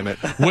 God damn it.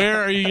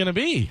 Where are you going to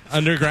be?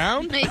 Underground?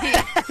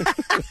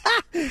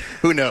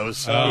 Who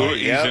knows?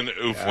 He's in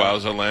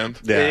Oofwowza land.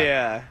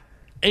 Yeah.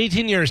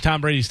 18 years,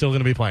 Tom Brady's still going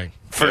to be playing.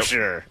 For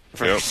sure.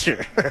 For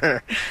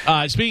sure.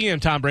 Speaking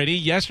of Tom Brady,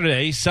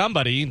 yesterday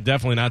somebody,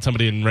 definitely not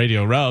somebody in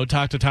Radio Row,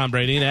 talked to Tom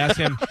Brady and asked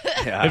him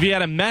if he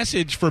had a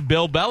message for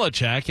Bill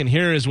Belichick, and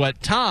here is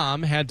what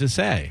Tom had to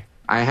say.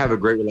 I have a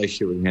great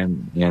relationship with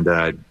him,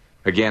 and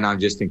again, I'm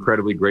just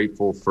incredibly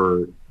grateful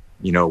for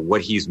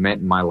what he's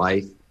meant in my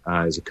life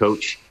as a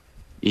coach.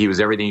 He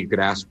was everything you could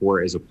ask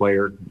for as a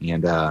player,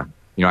 and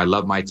I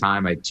love my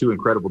time. I had 2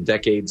 incredible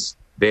decades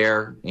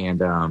there, and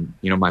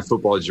my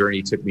football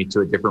journey took me to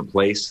a different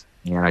place.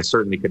 And I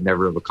certainly could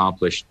never have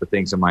accomplished the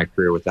things in my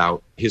career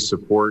without his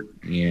support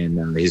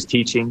and his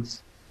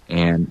teachings,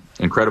 and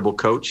incredible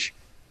coach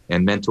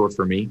and mentor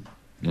for me.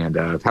 And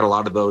I've had a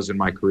lot of those in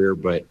my career,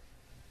 but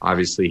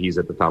obviously he's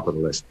at the top of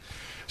the list.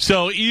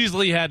 So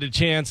easily had a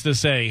chance to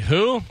say,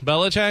 who?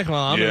 Belichick? Well,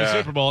 I'm in the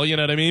Super Bowl, you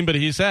know what I mean? But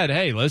he said,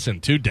 hey, listen,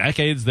 2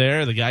 decades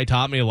there. The guy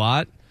taught me a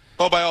lot.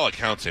 Well, by all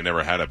accounts, they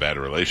never had a bad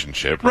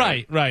relationship.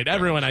 Right.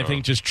 Everyone, I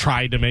think, just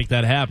tried to make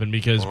that happen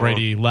because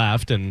Brady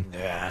left and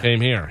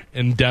came here.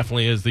 And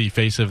definitely is the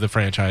face of the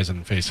franchise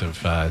and the face of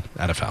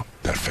NFL.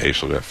 That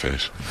face, look at that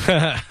face.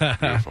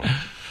 Beautiful.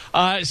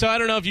 So I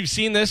don't know if you've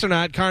seen this or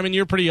not. Carmen,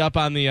 you're pretty up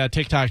on the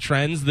TikTok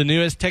trends. The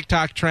newest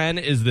TikTok trend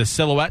is the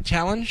silhouette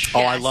challenge.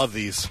 Oh, I love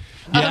these.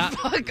 Yeah.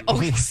 Oh, fuck.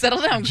 Oh,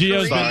 settle down.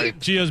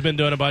 Gio's been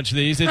doing a bunch of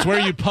these. It's where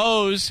you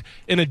pose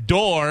in a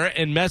door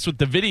and mess with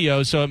the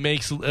video so it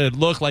makes it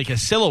look like a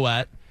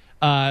silhouette.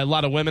 A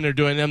lot of women are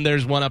doing them.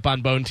 There's one up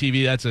on Bone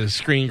TV. That's a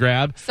screen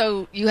grab.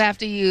 So you have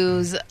to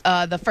use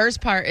the first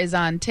part is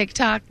on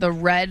TikTok, the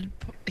red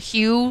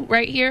hue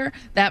right here.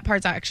 That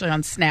part's actually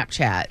on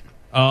Snapchat.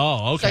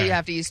 Oh, okay. So you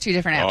have to use 2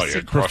 different apps. Oh,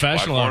 you're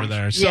professional over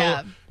there. So,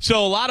 yeah.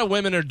 So a lot of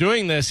women are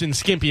doing this in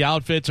skimpy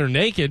outfits or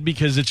naked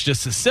because it's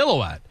just a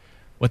silhouette.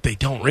 What they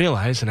don't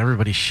realize, and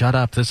everybody shut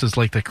up, this is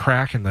like the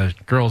crack in the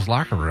girls'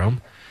 locker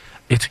room.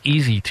 It's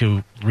easy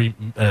to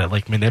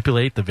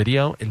manipulate the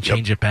video and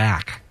change it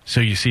back so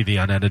you see the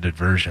unedited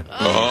version.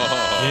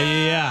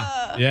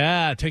 Oh.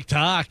 Yeah,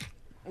 TikTok.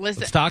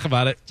 Listen, let's talk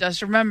about it.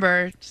 Just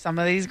remember, some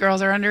of these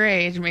girls are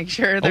underage. Make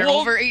sure they're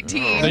over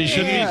 18. They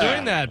shouldn't be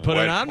doing that. Put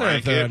it on there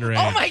if they're underage.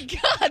 Oh, my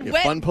God.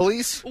 Fun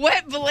police?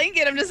 Wet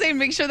blanket. I'm just saying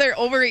make sure they're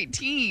over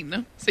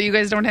 18 so you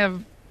guys don't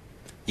have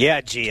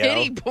Gio.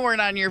 kitty porn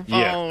on your phone.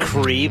 Yeah,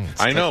 creep.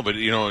 I know, but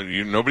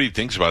nobody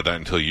thinks about that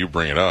until you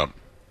bring it up.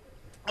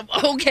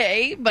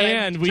 Okay, but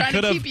and I'm trying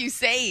to keep you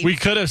safe. We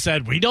could have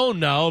said, we don't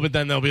know, but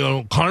then they'll be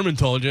like, Carmen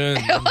told you.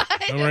 And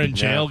we're in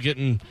jail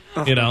getting,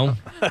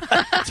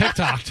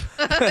 TikToked.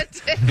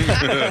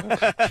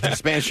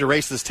 Just managed to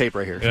erase this tape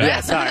right here. Yeah,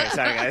 sorry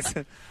guys.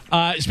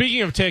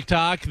 Speaking of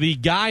TikTok, the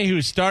guy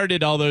who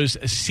started all those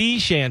sea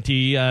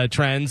shanty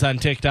trends on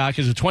TikTok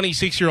is a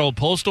 26-year-old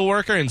postal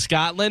worker in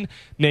Scotland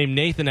named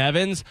Nathan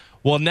Evans.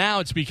 Well, now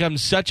it's become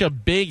such a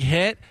big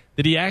hit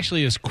that he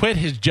actually has quit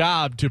his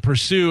job to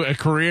pursue a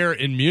career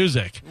in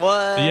music.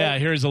 What? Yeah,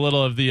 here's a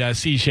little of the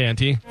sea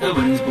shanty. The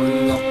wind's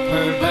blowing up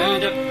her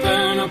bed, up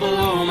down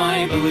below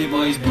my bully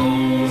boys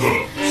blow.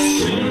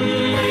 Soon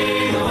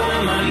may the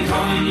weatherman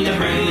come to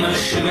bring us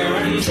sugar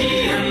and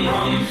tea and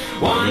rum.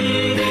 One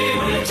day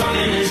when the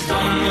tonguing is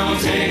done, we'll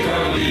take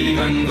our leave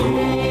and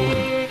go.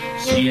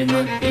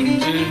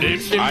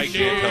 I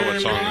can't tell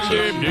what song this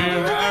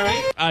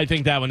is. I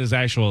think that one is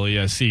actually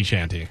a sea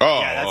shanty. Oh,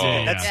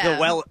 yeah, that's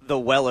the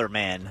Weller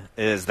Man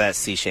is that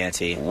sea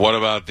shanty. What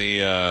about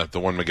the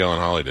one Miguel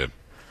and Holly did?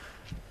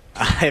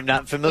 I am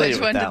not familiar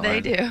with that one.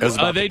 Which one did they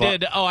do? They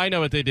did. Oh, I know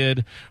what they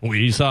did.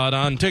 We saw it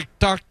on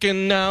TikTok,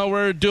 and now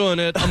we're doing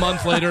it a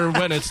month later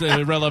when it's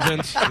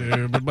irrelevant.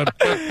 Let me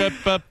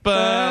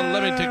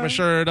take my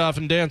shirt off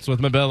and dance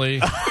with my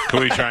belly. Can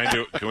we try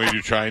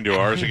and do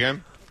ours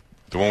again?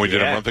 The one we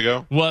did a month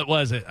ago? What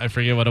was it? I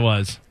forget what it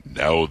was.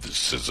 Now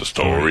this is a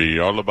story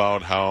all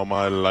about how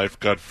my life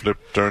got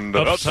turned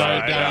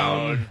upside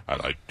down.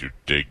 I'd like to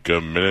take a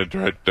minute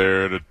right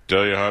there to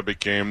tell you how I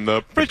became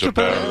the Prince of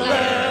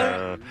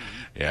Bel-Air.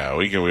 Yeah,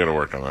 we got to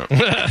work on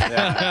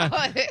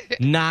that.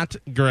 Not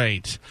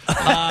great.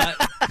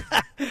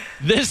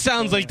 This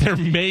sounds like there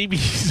may be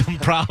some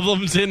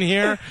problems in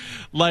here.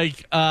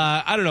 Like,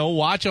 I don't know,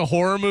 watch a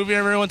horror movie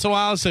every once in a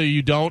while so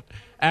you don't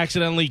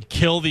accidentally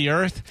kill the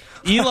earth.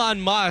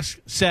 Elon Musk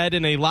said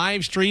in a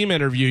live stream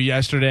interview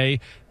yesterday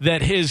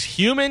that his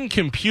human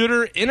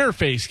computer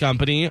interface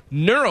company,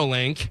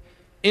 Neuralink,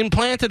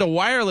 implanted a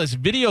wireless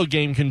video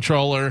game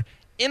controller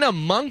in a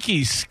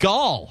monkey's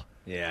skull.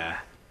 Yeah.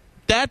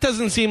 That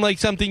doesn't seem like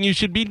something you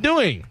should be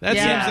doing. That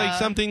seems like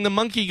something the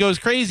monkey goes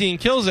crazy and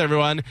kills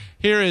everyone.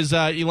 Here is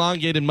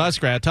elongated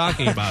muskrat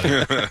talking about it.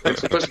 In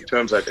simplistic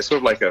terms, it's sort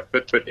of like a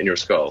Fitbit in your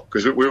skull.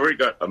 Because we already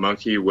got a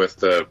monkey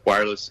with a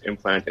wireless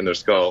implant in their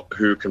skull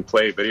who can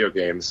play video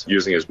games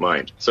using his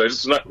mind. So it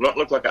does not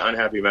look like an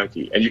unhappy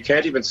monkey. And you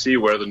can't even see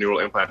where the neural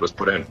implant was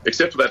put in.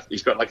 Except for that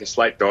he's got like a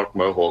slight dark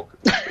mohawk.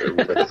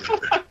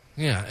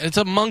 Yeah, it's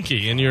a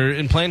monkey, and you're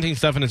implanting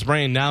stuff in its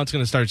brain. Now it's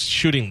going to start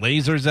shooting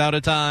lasers out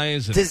its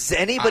eyes. Does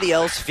anybody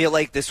else feel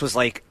like this was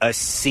like a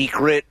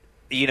secret,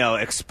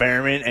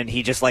 experiment, and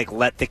he just like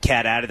let the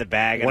cat out of the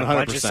bag, and 100%. A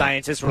bunch of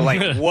scientists were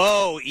like,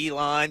 "Whoa,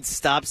 Elon,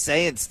 stop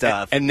saying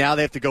stuff." And now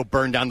they have to go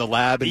burn down the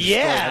lab and destroy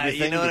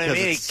everything. You know what I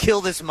mean?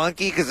 Kill this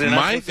monkey because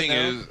my thing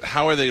is,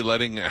 how are they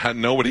letting?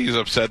 Nobody's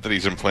upset that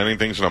he's implanting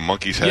things in a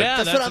monkey's head.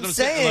 Yeah, that's what I'm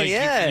saying.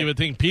 Like, you would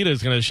think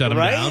PETA's going to shut him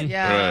down.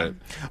 Yeah. Right.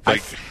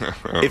 Like,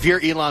 if you're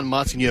Elon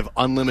Musk and you have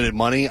unlimited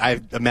money, I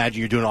imagine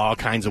you're doing all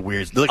kinds of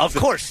weird. Look, of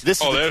course, this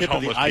is the there's tip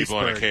of homeless the people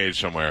in a iceberg. cage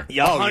somewhere.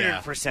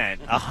 100%.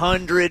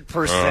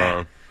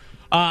 100%.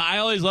 I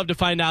always love to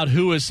find out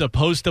who is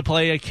supposed to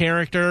play a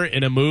character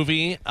in a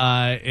movie.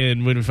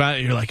 And when we find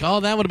out, you're like,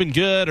 oh, that would have been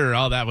good, or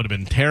oh, that would have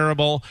been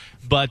terrible.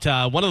 But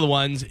one of the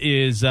ones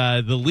is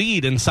the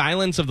lead in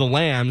Silence of the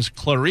Lambs,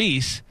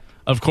 Clarice.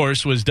 Of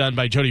course, was done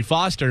by Jodie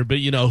Foster, but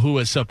you know who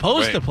was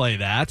supposed to play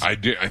that? I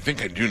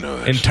think I do know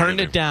that. And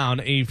turned it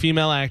down. A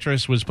female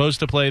actress was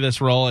supposed to play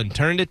this role and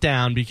turned it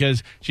down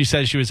because she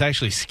says she was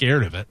actually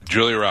scared of it.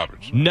 Julia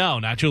Roberts. No,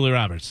 not Julia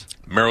Roberts.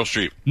 Meryl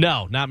Streep.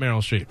 No, not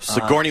Meryl Streep.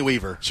 Sigourney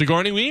Weaver.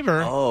 Sigourney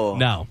Weaver. Oh.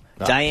 No.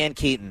 Diane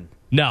Keaton.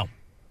 No.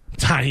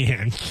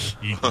 Diane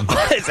Keaton.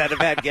 Is that a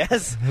bad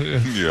guess?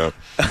 Yeah.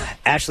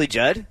 Ashley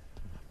Judd?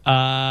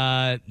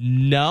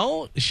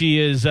 No. She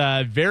is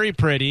very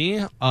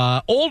pretty.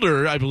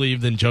 Older, I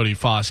believe, than Jodie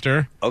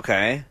Foster.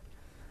 Okay.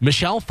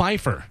 Michelle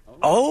Pfeiffer.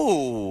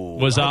 Oh.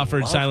 Was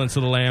offered Silence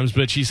of the Lambs,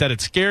 but she said it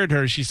scared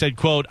her. She said,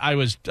 quote, I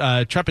was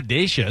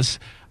trepidatious.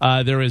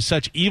 There was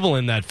such evil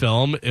in that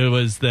film. It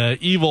was the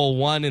evil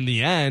one in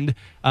the end,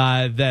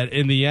 that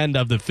in the end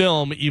of the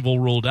film, evil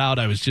ruled out.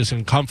 I was just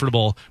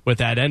uncomfortable with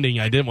that ending.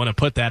 I didn't want to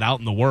put that out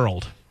in the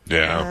world.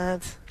 Yeah.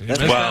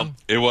 Well,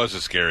 it was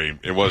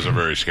a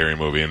very scary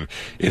movie, and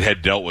it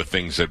had dealt with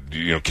things that,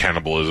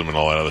 cannibalism and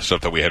all that other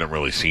stuff that we hadn't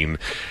really seen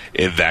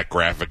that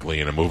graphically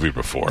in a movie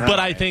before. But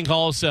I think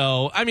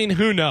also,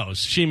 who knows?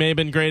 She may have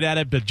been great at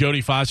it, but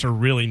Jodie Foster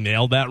really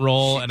nailed that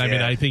role, and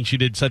I think she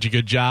did such a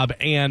good job.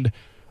 And,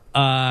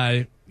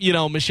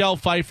 Michelle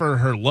Pfeiffer,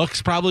 her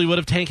looks probably would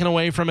have taken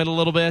away from it a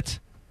little bit.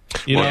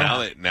 Now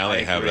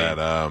they have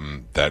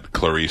that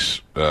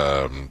Clarice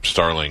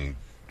Starling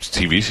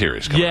TV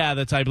series coming out.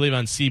 That's, I believe,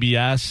 on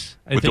CBS.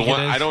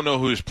 I don't know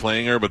who's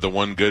playing her, but the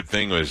one good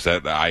thing was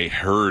that I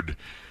heard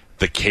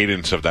the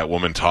cadence of that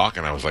woman talk,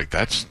 and I was like,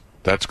 that's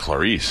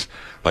Clarice.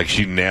 Like,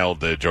 she nailed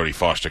the Jodie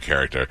Foster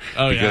character.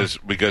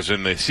 Because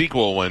in the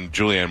sequel, when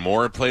Julianne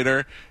Moore played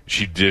her,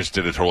 she just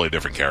did a totally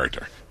different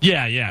character.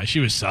 Yeah, she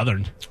was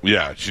Southern.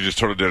 Yeah, she just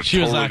did a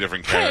totally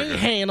different character.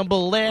 Hey,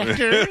 Hannibal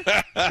Lecter.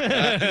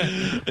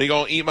 You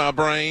gonna eat my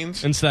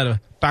brains? Instead of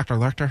Dr.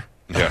 Lecter.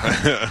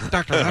 Yeah.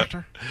 Dr.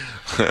 Lecter.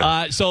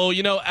 So,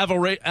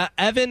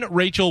 Evan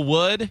Rachel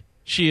Wood,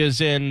 she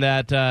is in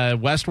that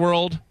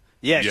Westworld.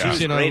 Yeah,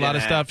 she's in a lot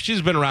of stuff.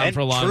 She's been around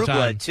for a long time. True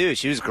Blood, too.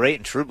 She was great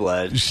in True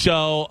Blood.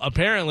 So,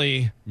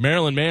 apparently,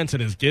 Marilyn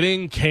Manson is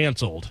getting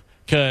canceled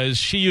because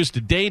she used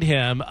to date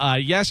him.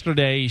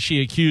 Yesterday,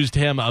 she accused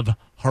him of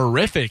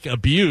horrific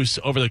abuse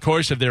over the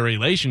course of their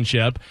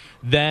relationship.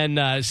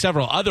 Then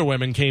several other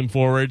women came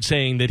forward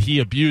saying that he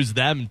abused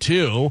them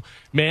too.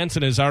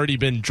 Manson has already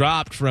been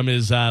dropped from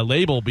his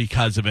label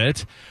because of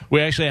it.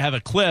 We actually have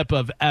a clip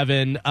of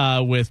Evan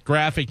with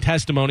graphic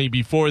testimony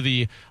before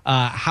the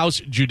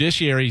House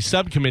Judiciary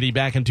Subcommittee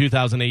back in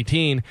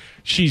 2018.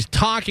 She's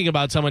talking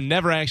about someone,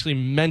 never actually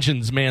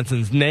mentions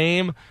Manson's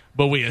name,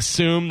 but we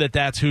assume that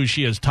that's who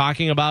she is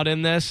talking about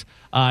in this.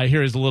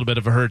 Here is a little bit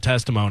of her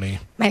testimony.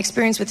 My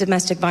experience with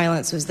domestic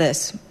violence was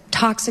this: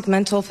 toxic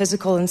mental,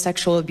 physical, and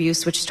sexual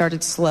abuse, which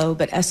started slow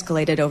but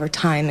escalated over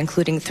time,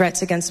 including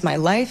threats against my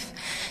life,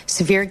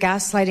 severe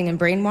gaslighting and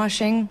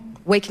brainwashing,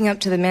 waking up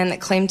to the man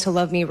that claimed to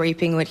love me,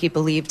 raping what he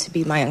believed to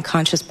be my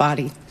unconscious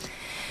body.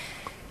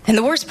 And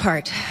the worst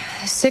part,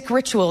 sick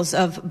rituals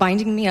of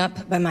binding me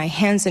up by my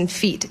hands and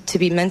feet to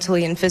be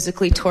mentally and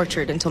physically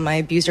tortured until my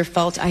abuser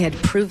felt I had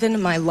proven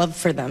my love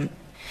for them.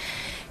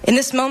 In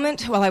this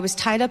moment, while I was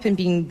tied up and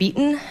being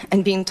beaten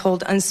and being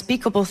told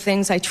unspeakable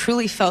things, I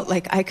truly felt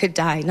like I could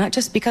die, not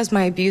just because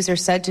my abuser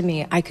said to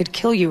me, I could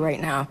kill you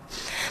right now,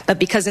 but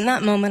because in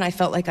that moment I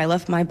felt like I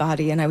left my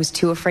body and I was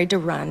too afraid to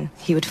run.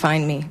 He would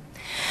find me.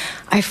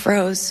 I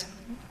froze,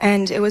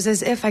 and it was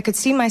as if I could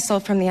see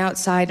myself from the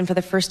outside, and for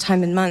the first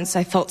time in months,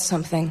 I felt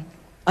something,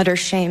 utter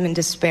shame and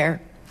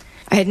despair.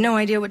 I had no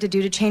idea what to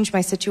do to change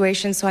my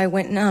situation, so I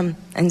went numb,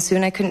 and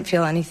soon I couldn't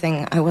feel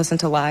anything. I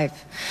wasn't alive.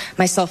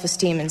 My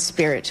self-esteem and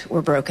spirit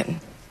were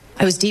broken.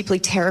 I was deeply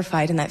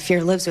terrified, and that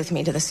fear lives with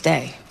me to this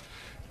day.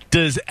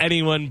 Does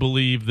anyone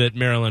believe that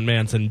Marilyn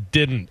Manson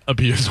didn't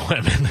abuse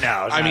women?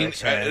 No,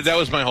 that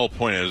was my whole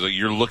point. Is like,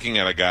 you're looking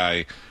at a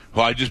guy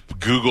who I just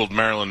Googled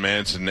Marilyn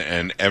Manson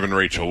and Evan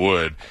Rachel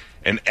Wood,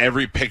 and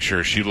every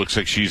picture she looks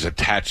like she's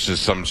attached to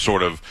some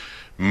sort of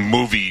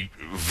movie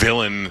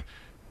villain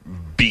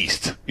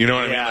beast. You know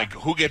what I mean? Like,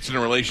 who gets in a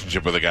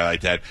relationship with a guy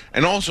like that?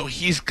 And also,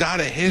 he's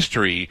got a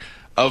history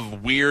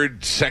of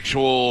weird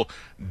sexual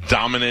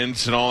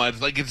dominance and all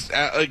that. Like, it's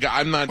like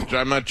I'm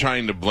not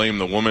trying to blame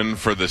the woman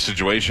for the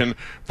situation,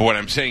 but what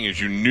I'm saying is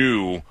you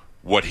knew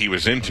what he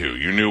was into.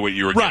 You knew what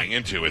you were getting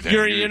into with him.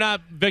 You're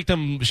not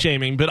victim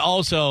shaming, but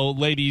also,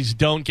 ladies,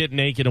 don't get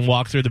naked and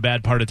walk through the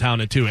bad part of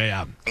town at 2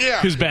 a.m.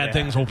 Yeah, because bad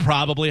things will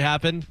probably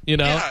happen.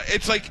 Yeah,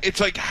 it's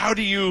like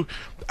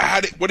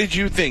what did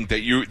you think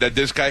that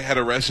this guy had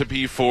a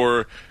recipe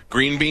for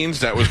green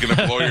beans that was going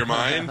to blow your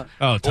mind?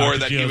 Or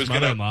that he was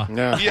going to,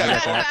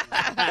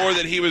 or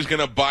that he was going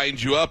to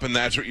bind you up, and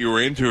that's what you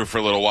were into for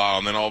a little while,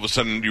 and then all of a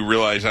sudden you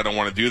realize I don't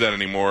want to do that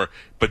anymore,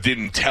 but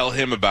didn't tell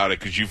him about it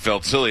because you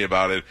felt silly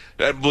about it.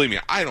 Believe me,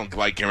 I don't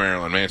like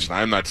Marilyn Manson.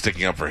 I'm not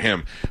sticking up for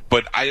him,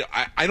 but I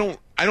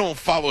I don't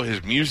follow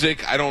his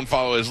music. I don't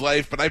follow his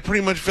life, but I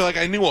pretty much feel like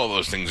I knew all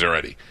those things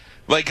already.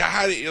 Like,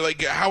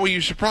 how were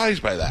you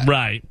surprised by that?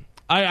 Right.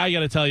 I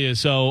got to tell you,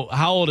 so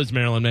how old is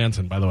Marilyn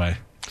Manson, by the way?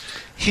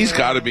 He's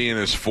got to be in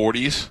his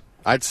 40s.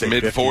 I'd say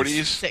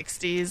mid-40s.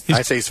 60s.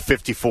 I'd say he's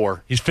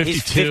 54. He's 52.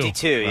 He's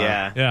 52,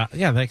 yeah.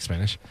 Yeah, thanks,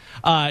 Spanish.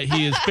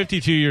 He is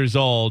 52 years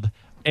old,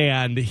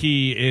 and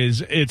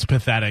it's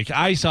pathetic.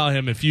 I saw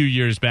him a few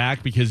years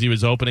back because he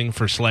was opening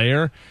for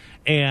Slayer,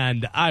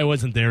 and I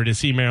wasn't there to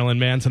see Marilyn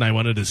Manson. I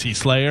wanted to see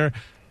Slayer,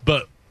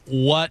 but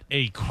what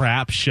a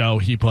crap show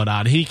he put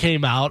on. He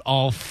came out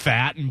all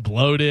fat and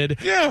bloated.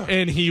 Yeah.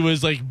 And he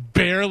was like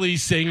barely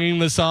singing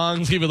the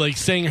songs. He would like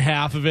sing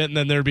half of it and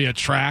then there'd be a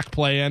track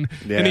playing.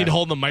 Yeah. And he'd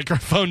hold the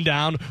microphone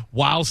down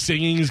while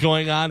singing is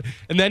going on.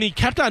 And then he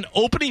kept on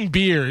opening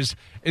beers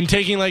and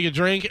taking like a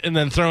drink and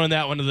then throwing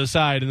that one to the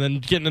side and then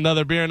getting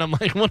another beer. And I'm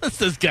like, what is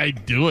this guy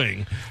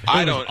doing?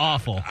 It was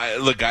awful.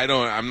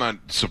 I'm not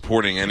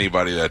supporting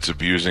anybody that's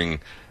abusing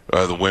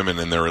the women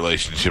in their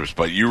relationships,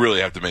 but you really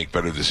have to make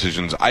better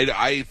decisions.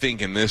 I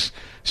think in this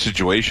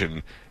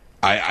situation,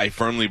 I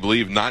firmly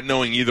believe, not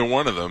knowing either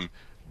one of them,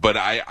 but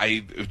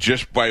I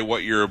just by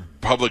what your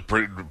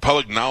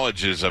public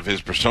knowledge is of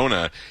his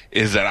persona,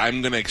 is that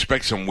I'm going to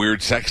expect some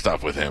weird sex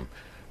stuff with him.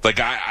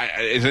 Like,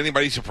 is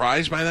anybody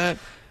surprised by that?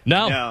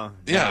 No.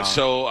 Yeah,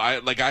 so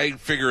I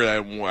figure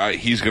that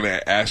he's going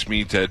to ask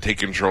me to take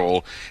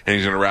control, and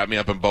he's going to wrap me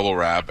up in bubble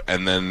wrap,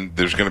 and then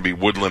there's going to be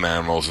woodland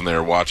animals in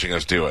there watching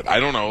us do it. I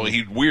don't know.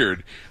 He's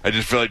weird. I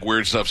just feel like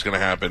weird stuff's going to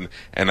happen,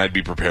 and I'd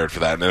be prepared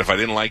for that. And if I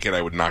didn't like it,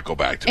 I would not go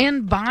back to it.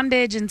 And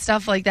bondage and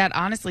stuff like that,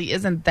 honestly,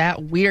 isn't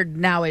that weird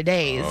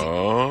nowadays.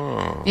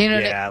 Oh. You know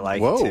I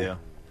like it too.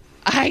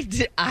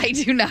 I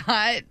do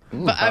not,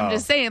 but I'm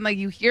just saying, like,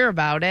 you hear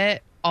about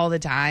it all the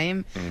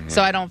time,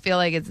 so I don't feel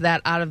like it's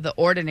that out of the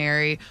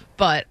ordinary.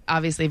 But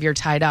obviously, if you're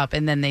tied up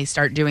and then they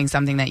start doing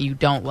something that you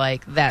don't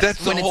like,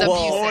 that's when the it's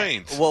whole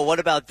abusive. point. Well, what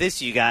about this,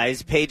 you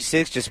guys? Page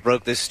 6 just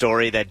broke this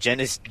story that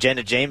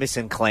Jenna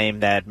Jameson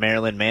claimed that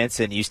Marilyn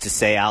Manson used to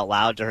say out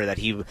loud to her that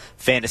he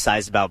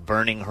fantasized about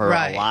burning her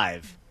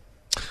alive.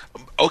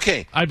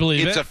 Okay, I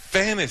believe it's it. a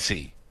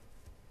fantasy.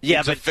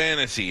 Yeah, it's a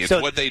fantasy. It's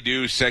what they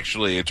do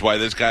sexually. It's why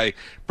this guy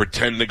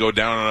pretend to go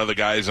down on other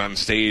guys on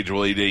stage.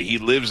 Well, he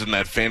lives in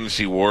that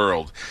fantasy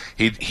world.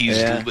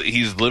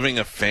 He's living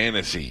a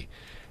fantasy.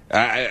 You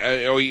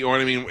know what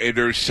I mean?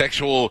 There's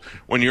sexual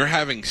when you're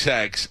having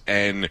sex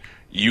and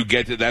you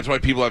get to. That's why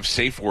people have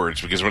safe words,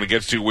 because when it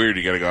gets too weird,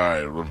 you got to go. All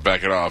right, we'll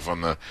back it off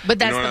on the. But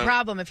that's the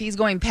problem. If he's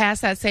going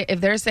past that,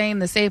 if they're saying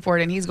the safe word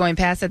and he's going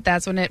past it,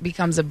 that's when it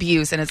becomes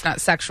abuse and it's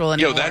not sexual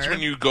anymore. That's when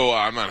you go.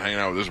 I'm not hanging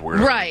out with this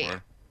weirdo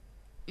anymore.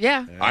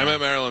 Yeah. I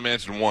met Marilyn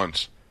Manson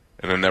once,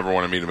 and I never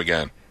want to meet him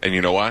again. And you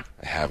know what?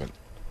 I haven't.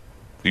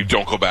 You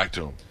don't go back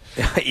to him.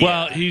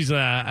 Well, he's,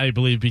 I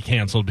believe, be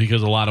canceled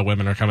because a lot of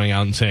women are coming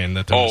out and saying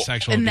that there's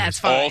sexual abuse. That's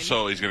fine.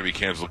 Also, he's going to be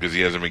canceled because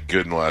he hasn't been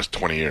good in the last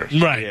 20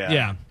 years. Right,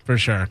 yeah for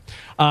sure.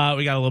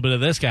 We got a little bit of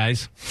this,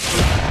 guys.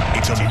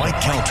 It's a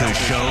Mike Calta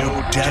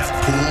Show Death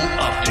Pool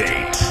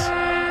Update.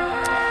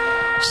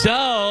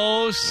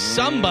 So,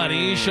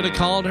 somebody should have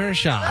called her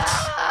shots.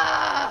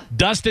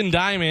 Dustin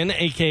Diamond,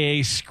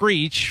 a.k.a.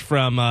 Screech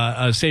from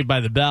Saved by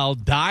the Bell,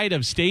 died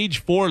of stage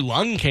 4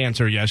 lung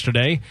cancer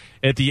yesterday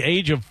at the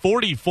age of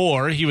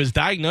 44. He was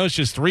diagnosed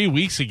just 3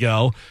 weeks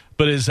ago,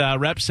 but his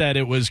rep said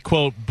it was,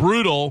 quote,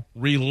 brutal,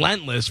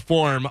 relentless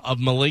form of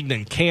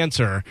malignant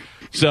cancer.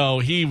 So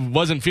he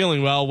wasn't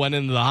feeling well, went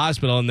into the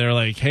hospital, and they're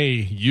like, hey,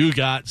 you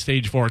got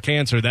stage 4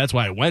 cancer. That's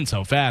why it went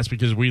so fast,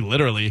 because we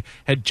literally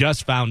had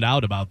just found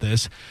out about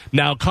this.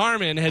 Now,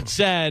 Carmen had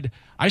said,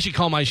 I should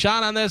call my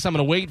shot on this. I'm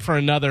going to wait for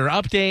another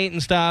update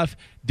and stuff.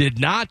 Did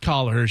not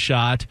call her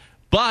shot,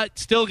 but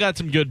still got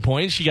some good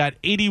points. She got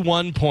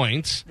 81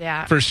 points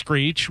for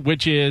Screech,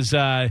 which is,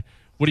 what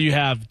do you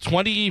have?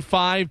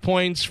 25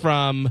 points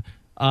from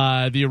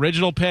the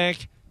original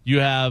pick.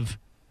 You have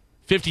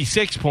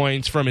 56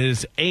 points from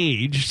his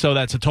age, so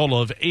that's a total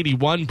of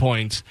 81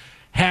 points.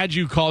 Had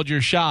you called your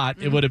shot,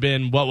 it would have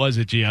been, what was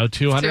it, Gio?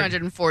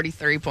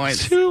 243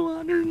 points.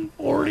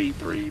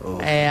 243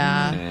 points.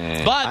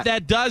 Yeah. But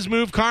that does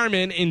move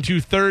Carmen into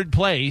third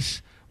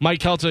place. Mike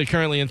Kelta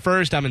currently in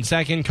first. I'm in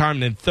second.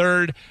 Carmen in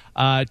third.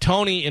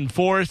 Tony in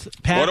fourth.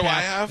 Pat what do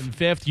I have? In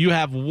fifth. You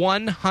have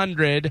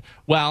 100.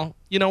 Well,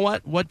 you know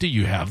what? What do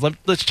you have?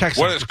 Let's check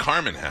something. What does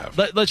Carmen have?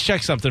 Let's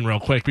check something real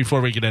quick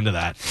before we get into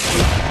that.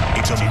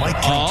 It's a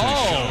Mike Calta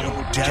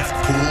Show Death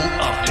Pool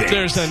Update.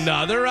 There's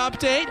another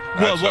update?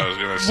 That's what I was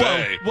going to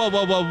say.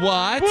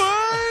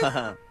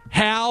 What?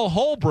 Hal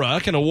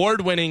Holbrook, an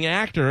award-winning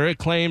actor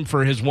acclaimed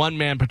for his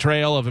one-man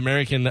portrayal of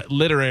American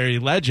literary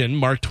legend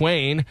Mark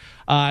Twain,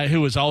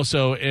 who was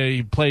also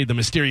played the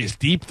mysterious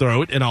Deep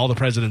Throat in All the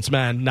President's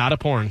Men, not a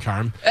porn,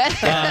 Carm.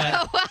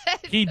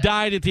 He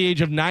died at the age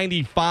of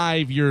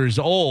 95 years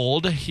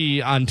old.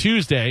 On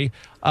Tuesday.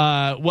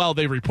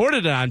 They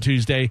reported it on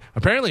Tuesday.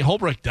 Apparently,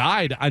 Holbrook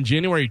died on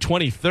January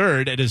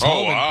 23rd at his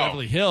home in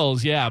Beverly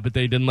Hills. Yeah, but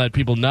they didn't let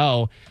people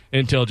know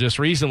until just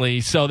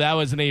recently. So that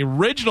was an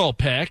original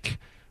pick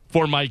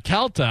for Mike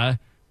Kelta,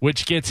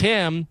 which gets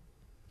him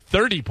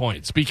 130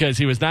 points because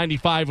he was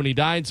 95 when he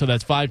died, so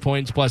that's 5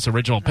 points plus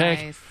original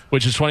pick,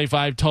 which is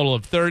 25, total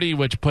of 30,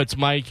 which puts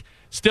Mike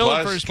still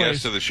in first place.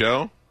 Guest of the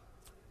show?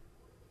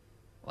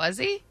 Was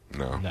he?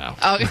 No. Okay.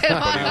 But he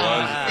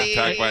was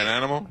attacked by an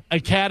animal?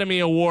 Academy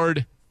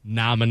Award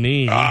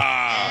nominee.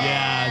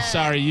 Yeah,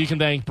 sorry. You can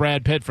thank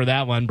Brad Pitt for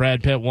that one.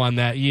 Brad Pitt won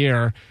that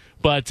year.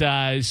 But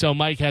so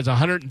Mike has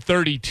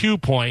 132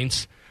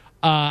 points.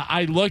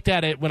 I looked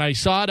at it. When I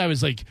saw it, I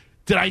was like,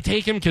 did I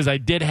take him? Because I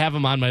did have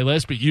him on my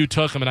list, but you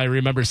took him, and I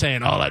remember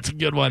saying, oh, that's a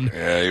good one.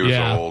 Yeah, he was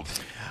old.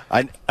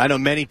 I know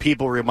many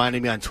people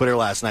reminded me on Twitter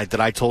last night that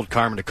I told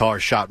Carmen to call her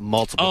shot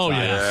multiple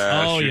times.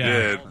 Yeah, she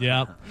did.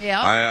 Yeah.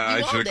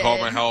 I should have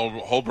called my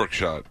Holbrook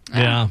shot.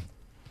 Yeah.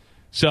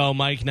 So,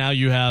 Mike, now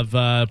you have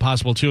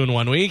possible 2 in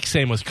 1 week.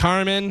 Same with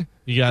Carmen.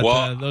 You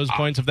got those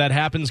points if that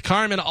happens.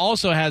 Carmen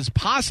also has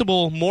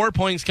possible more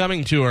points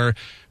coming to her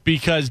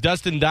because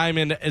Dustin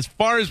Diamond, as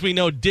far as we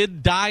know,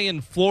 did die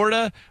in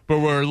Florida, but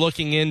we're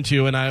looking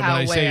into, and when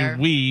I say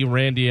we,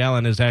 Randy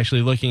Allen is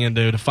actually looking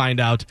into to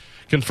find out,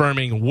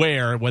 confirming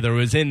where, whether it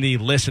was in the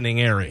listening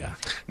area.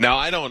 Now,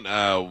 I don't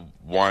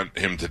want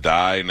him to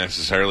die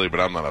necessarily, but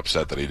I'm not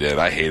upset that he did.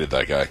 I hated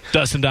that guy.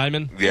 Dustin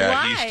Diamond? Yeah,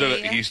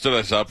 Why? he stood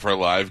us up for a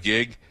live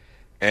gig,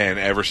 and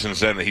ever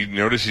since then, he's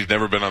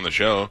never been on the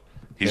show.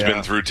 He's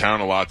been through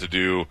town a lot to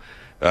do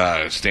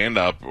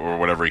stand-up or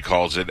whatever he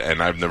calls it,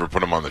 and I've never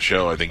put him on the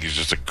show. I think he's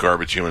just a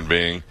garbage human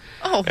being.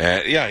 Oh.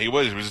 Yeah, he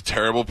was. He was a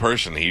terrible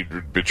person. He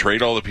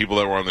betrayed all the people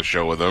that were on the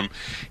show with him.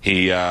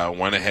 He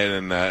went ahead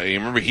and you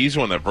remember he's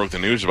the one that broke the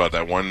news about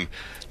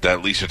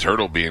that Lisa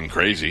Turtle being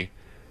crazy.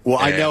 Well,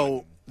 I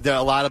know that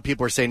a lot of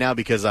people are saying now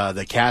because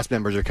the cast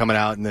members are coming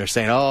out and they're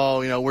saying,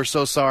 oh, we're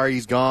so sorry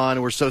he's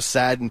gone. We're so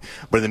sad.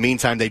 But in the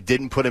meantime, they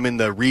didn't put him in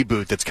the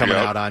reboot that's coming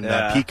out on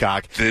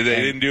Peacock. They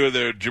didn't do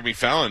the Jimmy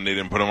Fallon. They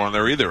didn't put him on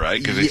there either,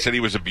 right? Because they said he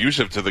was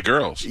abusive to the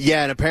girls.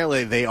 Yeah, and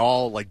apparently they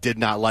all did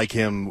not like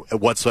him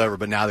whatsoever.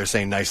 But now they're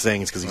saying nice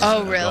things because he's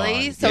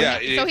really? gone. So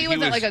he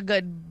wasn't like a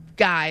good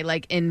guy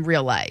in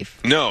real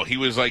life. No, he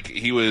was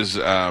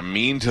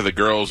mean to the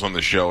girls on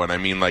the show, and I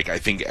mean I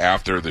think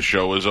after the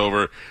show was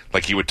over,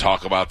 he would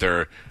talk about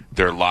their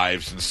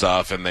lives and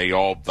stuff, and they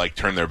all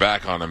turned their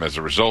back on him as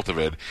a result of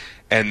it.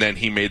 And then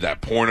he made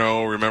that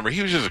porno. Remember,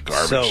 he was just a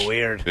garbage. So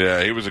weird.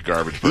 Yeah, he was a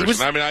garbage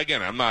person. I mean,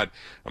 again, I'm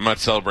not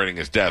celebrating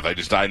his death.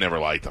 I never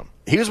liked him.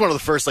 He was one of the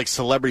first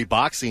celebrity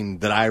boxing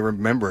that I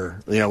remember.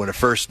 When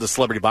the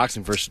celebrity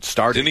boxing first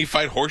started. Didn't he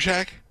fight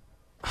Horshack?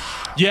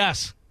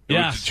 Yes. With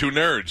the two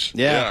nerds.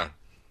 Yeah.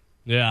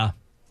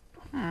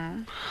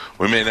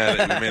 We may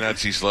not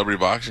see celebrity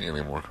boxing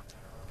anymore.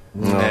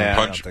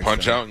 No.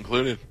 Punch out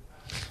included.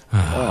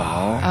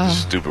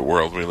 Stupid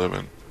world we live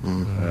in.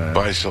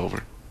 Buy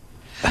silver.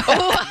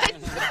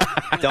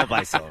 Don't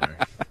buy silver.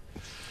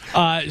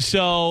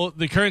 So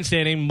the current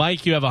standing,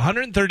 Mike, you have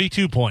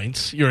 132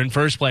 points. You're in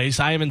first place.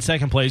 I am in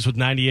second place with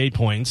 98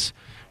 points.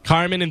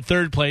 Carmen in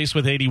third place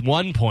with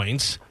 81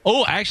 points.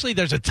 Oh, actually,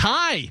 there's a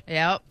tie.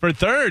 Yep. For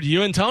third,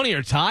 you and Tony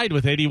are tied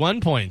with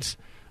 81 points.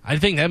 I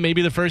think that may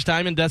be the first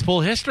time in Death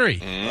Pool history.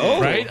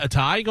 Right? A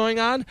tie going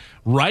on.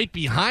 Right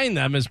behind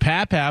them is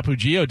Pap, who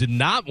Gio did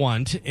not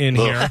want in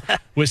here,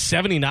 with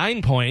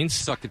 79 points.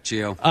 Suck it,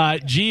 Gio.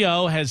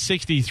 Gio has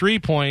 63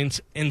 points.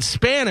 In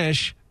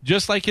Spanish,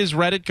 just like his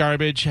Reddit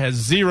garbage, has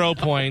 0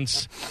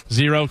 points,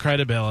 0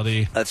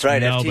 credibility. That's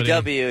right.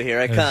 FTW, here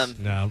I come.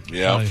 No.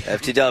 Yeah.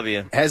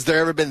 FTW. Has there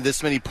ever been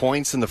this many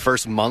points in the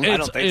first month? I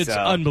don't think so. It's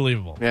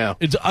unbelievable. Yeah.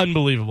 It's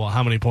unbelievable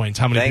how many points,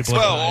 how many people.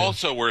 Well,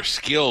 also, we're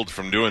skilled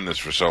from doing this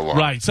for so long.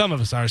 Right. Some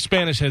of us are.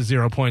 Spanish has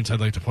 0 points, I'd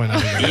like to point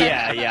out.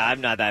 Yeah, I'm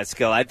not that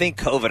skilled. I think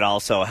COVID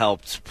also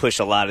helped push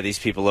a lot of these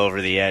people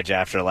over the edge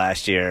after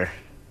last year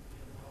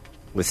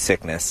with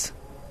sickness.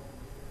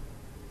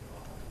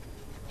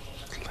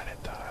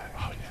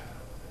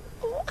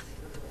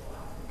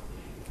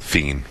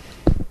 Fiend.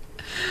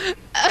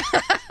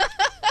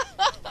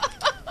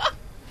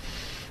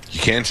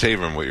 You can't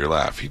save him with your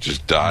laugh. He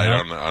just died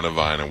on a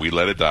vine, and we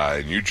let it die.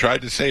 And you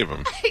tried to save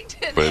him,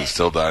 but it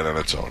still died on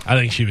its own. I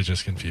think she was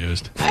just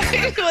confused.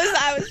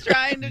 I was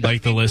trying to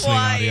like the listening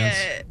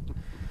quiet.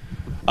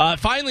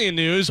 audience. Finally, in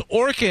news,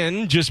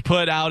 Orkin just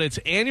put out its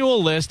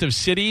annual list of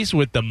cities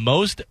with the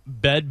most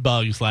bed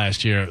bugs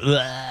last year.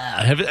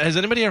 Has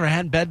anybody ever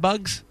had bed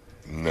bugs?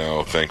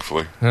 No,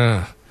 thankfully.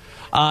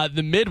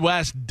 The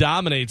Midwest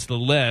dominates the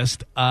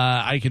list.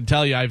 I can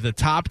tell you I have the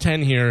top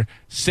 10 here,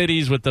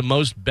 cities with the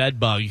most bed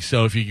bugs.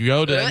 So if you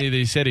go to any of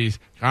these cities,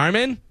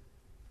 Carmen,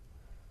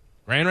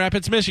 Grand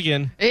Rapids,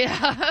 Michigan.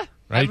 Yeah.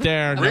 Right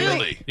there.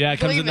 Really? Yeah, it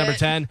comes in number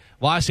 10.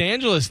 Los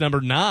Angeles,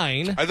 number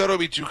 9. I thought it would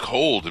be too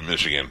cold in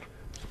Michigan.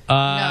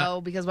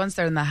 No, because once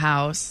they're in the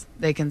house,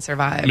 they can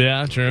survive.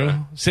 Yeah, true.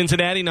 Yeah.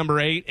 Cincinnati, number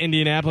 8.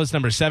 Indianapolis,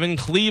 number 7.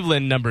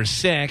 Cleveland, number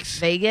 6.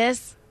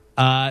 Vegas?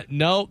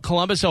 No,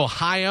 Columbus,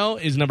 Ohio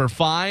is number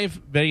 5.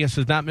 Vegas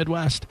is not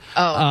Midwest.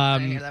 Oh, I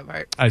didn't hear that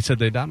part. I said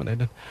they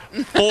dominated.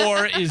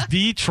 4 is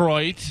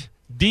Detroit.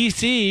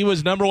 D.C.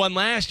 was number 1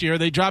 last year.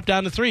 They dropped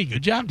down to 3.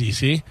 Good job,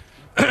 D.C.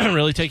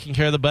 really taking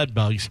care of the bed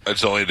bugs.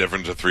 That's the only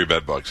difference of 3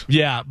 bed bugs.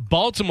 Yeah,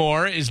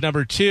 Baltimore is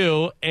number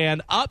 2,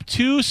 and up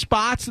 2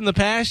 spots in the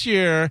past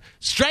year,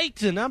 straight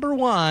to number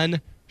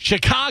 1,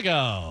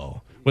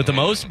 Chicago, with the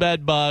most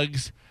bed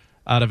bugs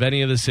out of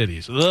any of the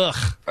cities. Ugh.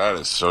 That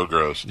is so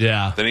gross.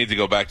 Yeah. They need to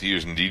go back to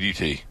using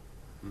DDT.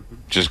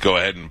 Just go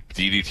ahead and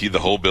DDT the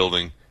whole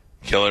building,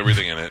 kill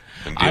everything in it,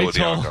 and deal with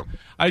the outcome.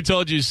 I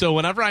told you. So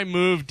whenever I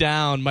moved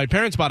down, my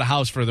parents bought a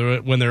house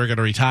when they were going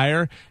to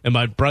retire, and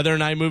my brother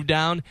and I moved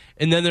down,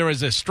 and then there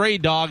was a stray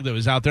dog that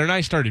was out there, and I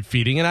started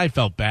feeding it. I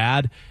felt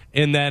bad.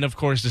 And then, of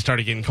course, it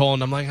started getting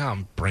cold, and I'm like,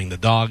 bring the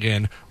dog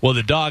in. Well,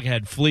 the dog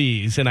had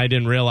fleas, and I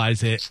didn't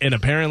realize it. And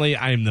apparently,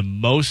 I am the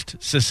most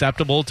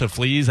susceptible to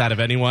fleas out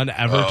of anyone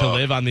ever to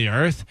live on the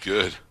earth.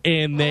 Good.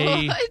 And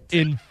they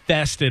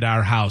infested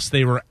our house.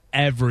 They were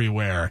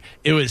everywhere.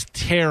 It was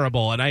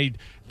terrible. And I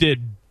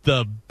did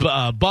the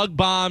bug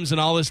bombs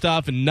and all this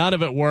stuff, and none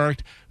of it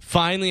worked.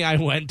 Finally, I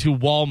went to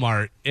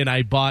Walmart, and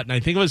I bought, and I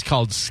think it was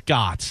called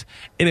Scott's,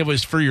 and it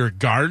was for your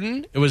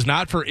garden. It was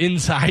not for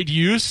inside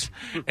use,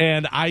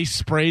 and I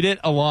sprayed it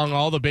along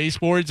all the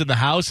baseboards in the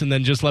house and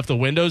then just left the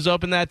windows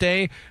open that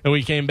day, and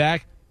we came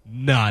back,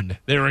 none.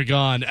 They were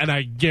gone, and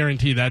I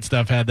guarantee that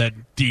stuff had that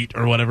DEET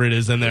or whatever it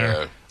is in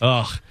there. Yeah.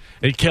 Ugh.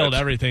 It killed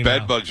everything.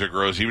 Bed bugs are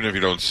gross. Even if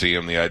you don't see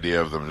them, the idea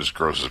of them just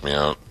grosses me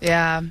out.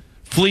 Yeah.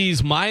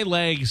 Fleas, my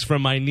legs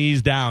from my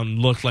knees down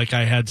looked like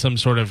I had some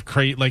sort of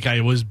like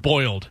I was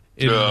boiled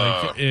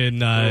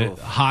in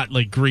hot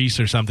grease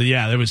or something.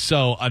 Yeah, it was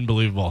so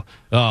unbelievable.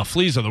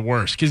 Fleas are the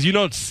worst because you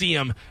don't see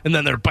them and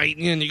then they're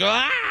biting you and you go,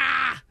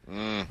 ah!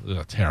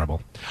 Ugh,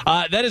 terrible.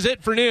 That is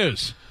it for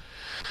news.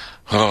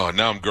 Oh,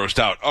 now I'm grossed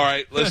out. All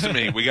right, listen to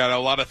me. We got a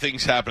lot of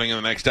things happening in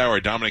the next hour.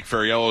 Dominic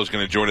Ferriello is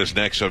going to join us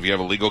next, so if you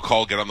have a legal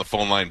call, get on the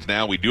phone lines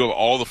now. We do have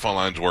all the phone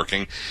lines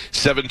working,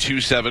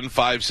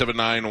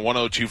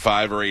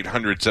 727-579-1025 or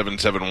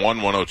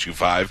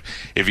 800-771-1025.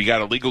 If you got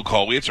a legal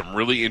call, we had some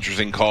really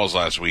interesting calls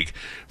last week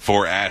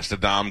for Ask the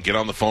Dom. Get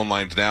on the phone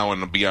lines now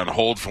and be on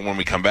hold for when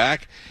we come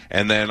back.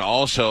 And then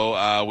also,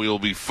 that will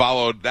be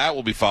followed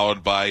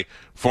by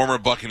former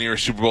Buccaneer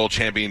Super Bowl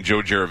champion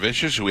Joe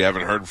Jaravicius, who we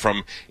haven't heard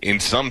from in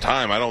some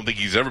time. I don't think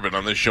he's ever been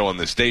on this show on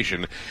this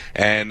station.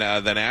 And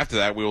then after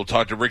that, we will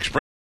talk to Rick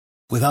Spring.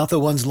 Without the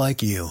ones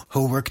like you,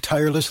 who work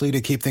tirelessly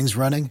to keep things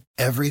running,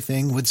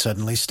 everything would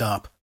suddenly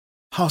stop.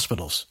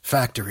 Hospitals,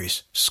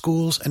 factories,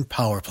 schools, and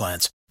power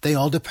plants, they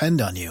all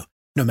depend on you.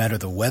 No matter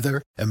the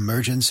weather,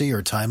 emergency,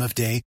 or time of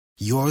day,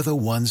 you're the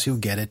ones who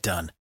get it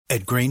done.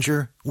 At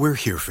Grainger, we're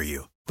here for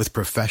you with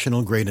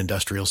professional-grade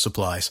industrial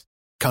supplies.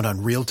 Count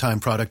on real-time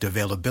product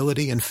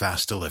availability and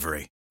fast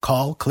delivery.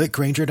 Call, click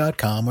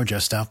Grainger.com, or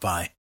just stop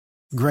by.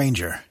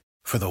 Grainger,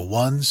 for the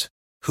ones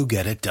who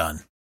get it done.